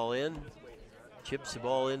serve the ball in. Chips the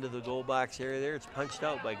ball into the goal box area there. It's punched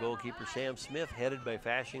out by goalkeeper Sam Smith, headed by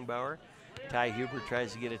Fashingbauer. Ty Huber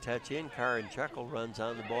tries to get a touch in. Karin Chuckle runs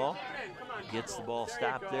on the ball, gets the ball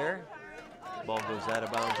stopped there. Ball goes out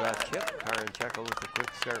of bounds off Chip. Karin Chuckle with a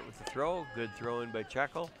quick start with the throw. Good throw in by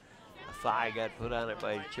Chuckle. A thigh got put on it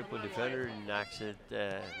by a Chippewa defender and knocks it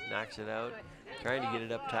out. Trying to get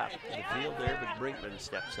it up top of the field there, but Brinkman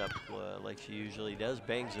steps up like she usually does,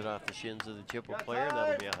 bangs it off the shins of the Chippewa player, and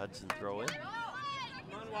that'll be a Hudson throw in. Come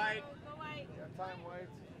on, White. Yeah, time, White.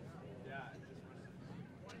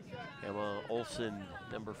 Emma Olson,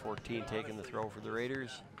 number 14, taking the throw for the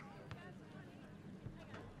Raiders.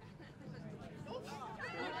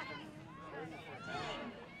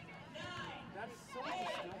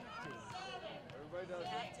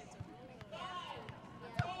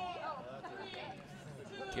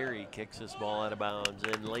 Carey kicks this ball out of bounds,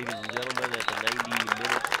 and ladies and gentlemen, at the 90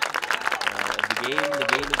 minute of the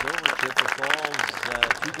game is over. Chippewa Falls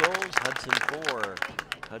 2 goals, Hudson 4.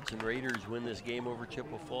 Hudson Raiders win this game over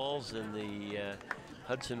Chippewa Falls, and the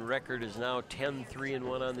Hudson record is now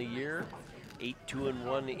 10-3-1 on the year,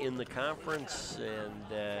 8-2-1 in the conference,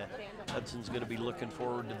 and Hudson's going to be looking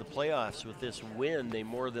forward to the playoffs. With this win, they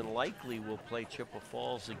more than likely will play Chippewa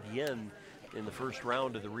Falls again in the first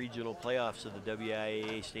round of the regional playoffs of the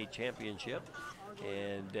WIAA State Championship.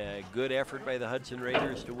 And good effort by the Hudson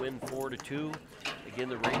Raiders to win 4-2. Again,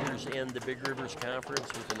 the Raiders end the Big Rivers Conference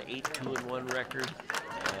with an 8-2-1 record.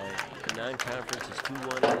 The non-conference is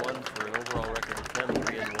 2-1-1 for an overall record of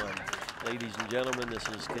 10-3-1. Ladies and gentlemen, this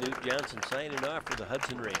is Knute Johnson signing off for the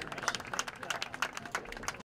Hudson Raiders.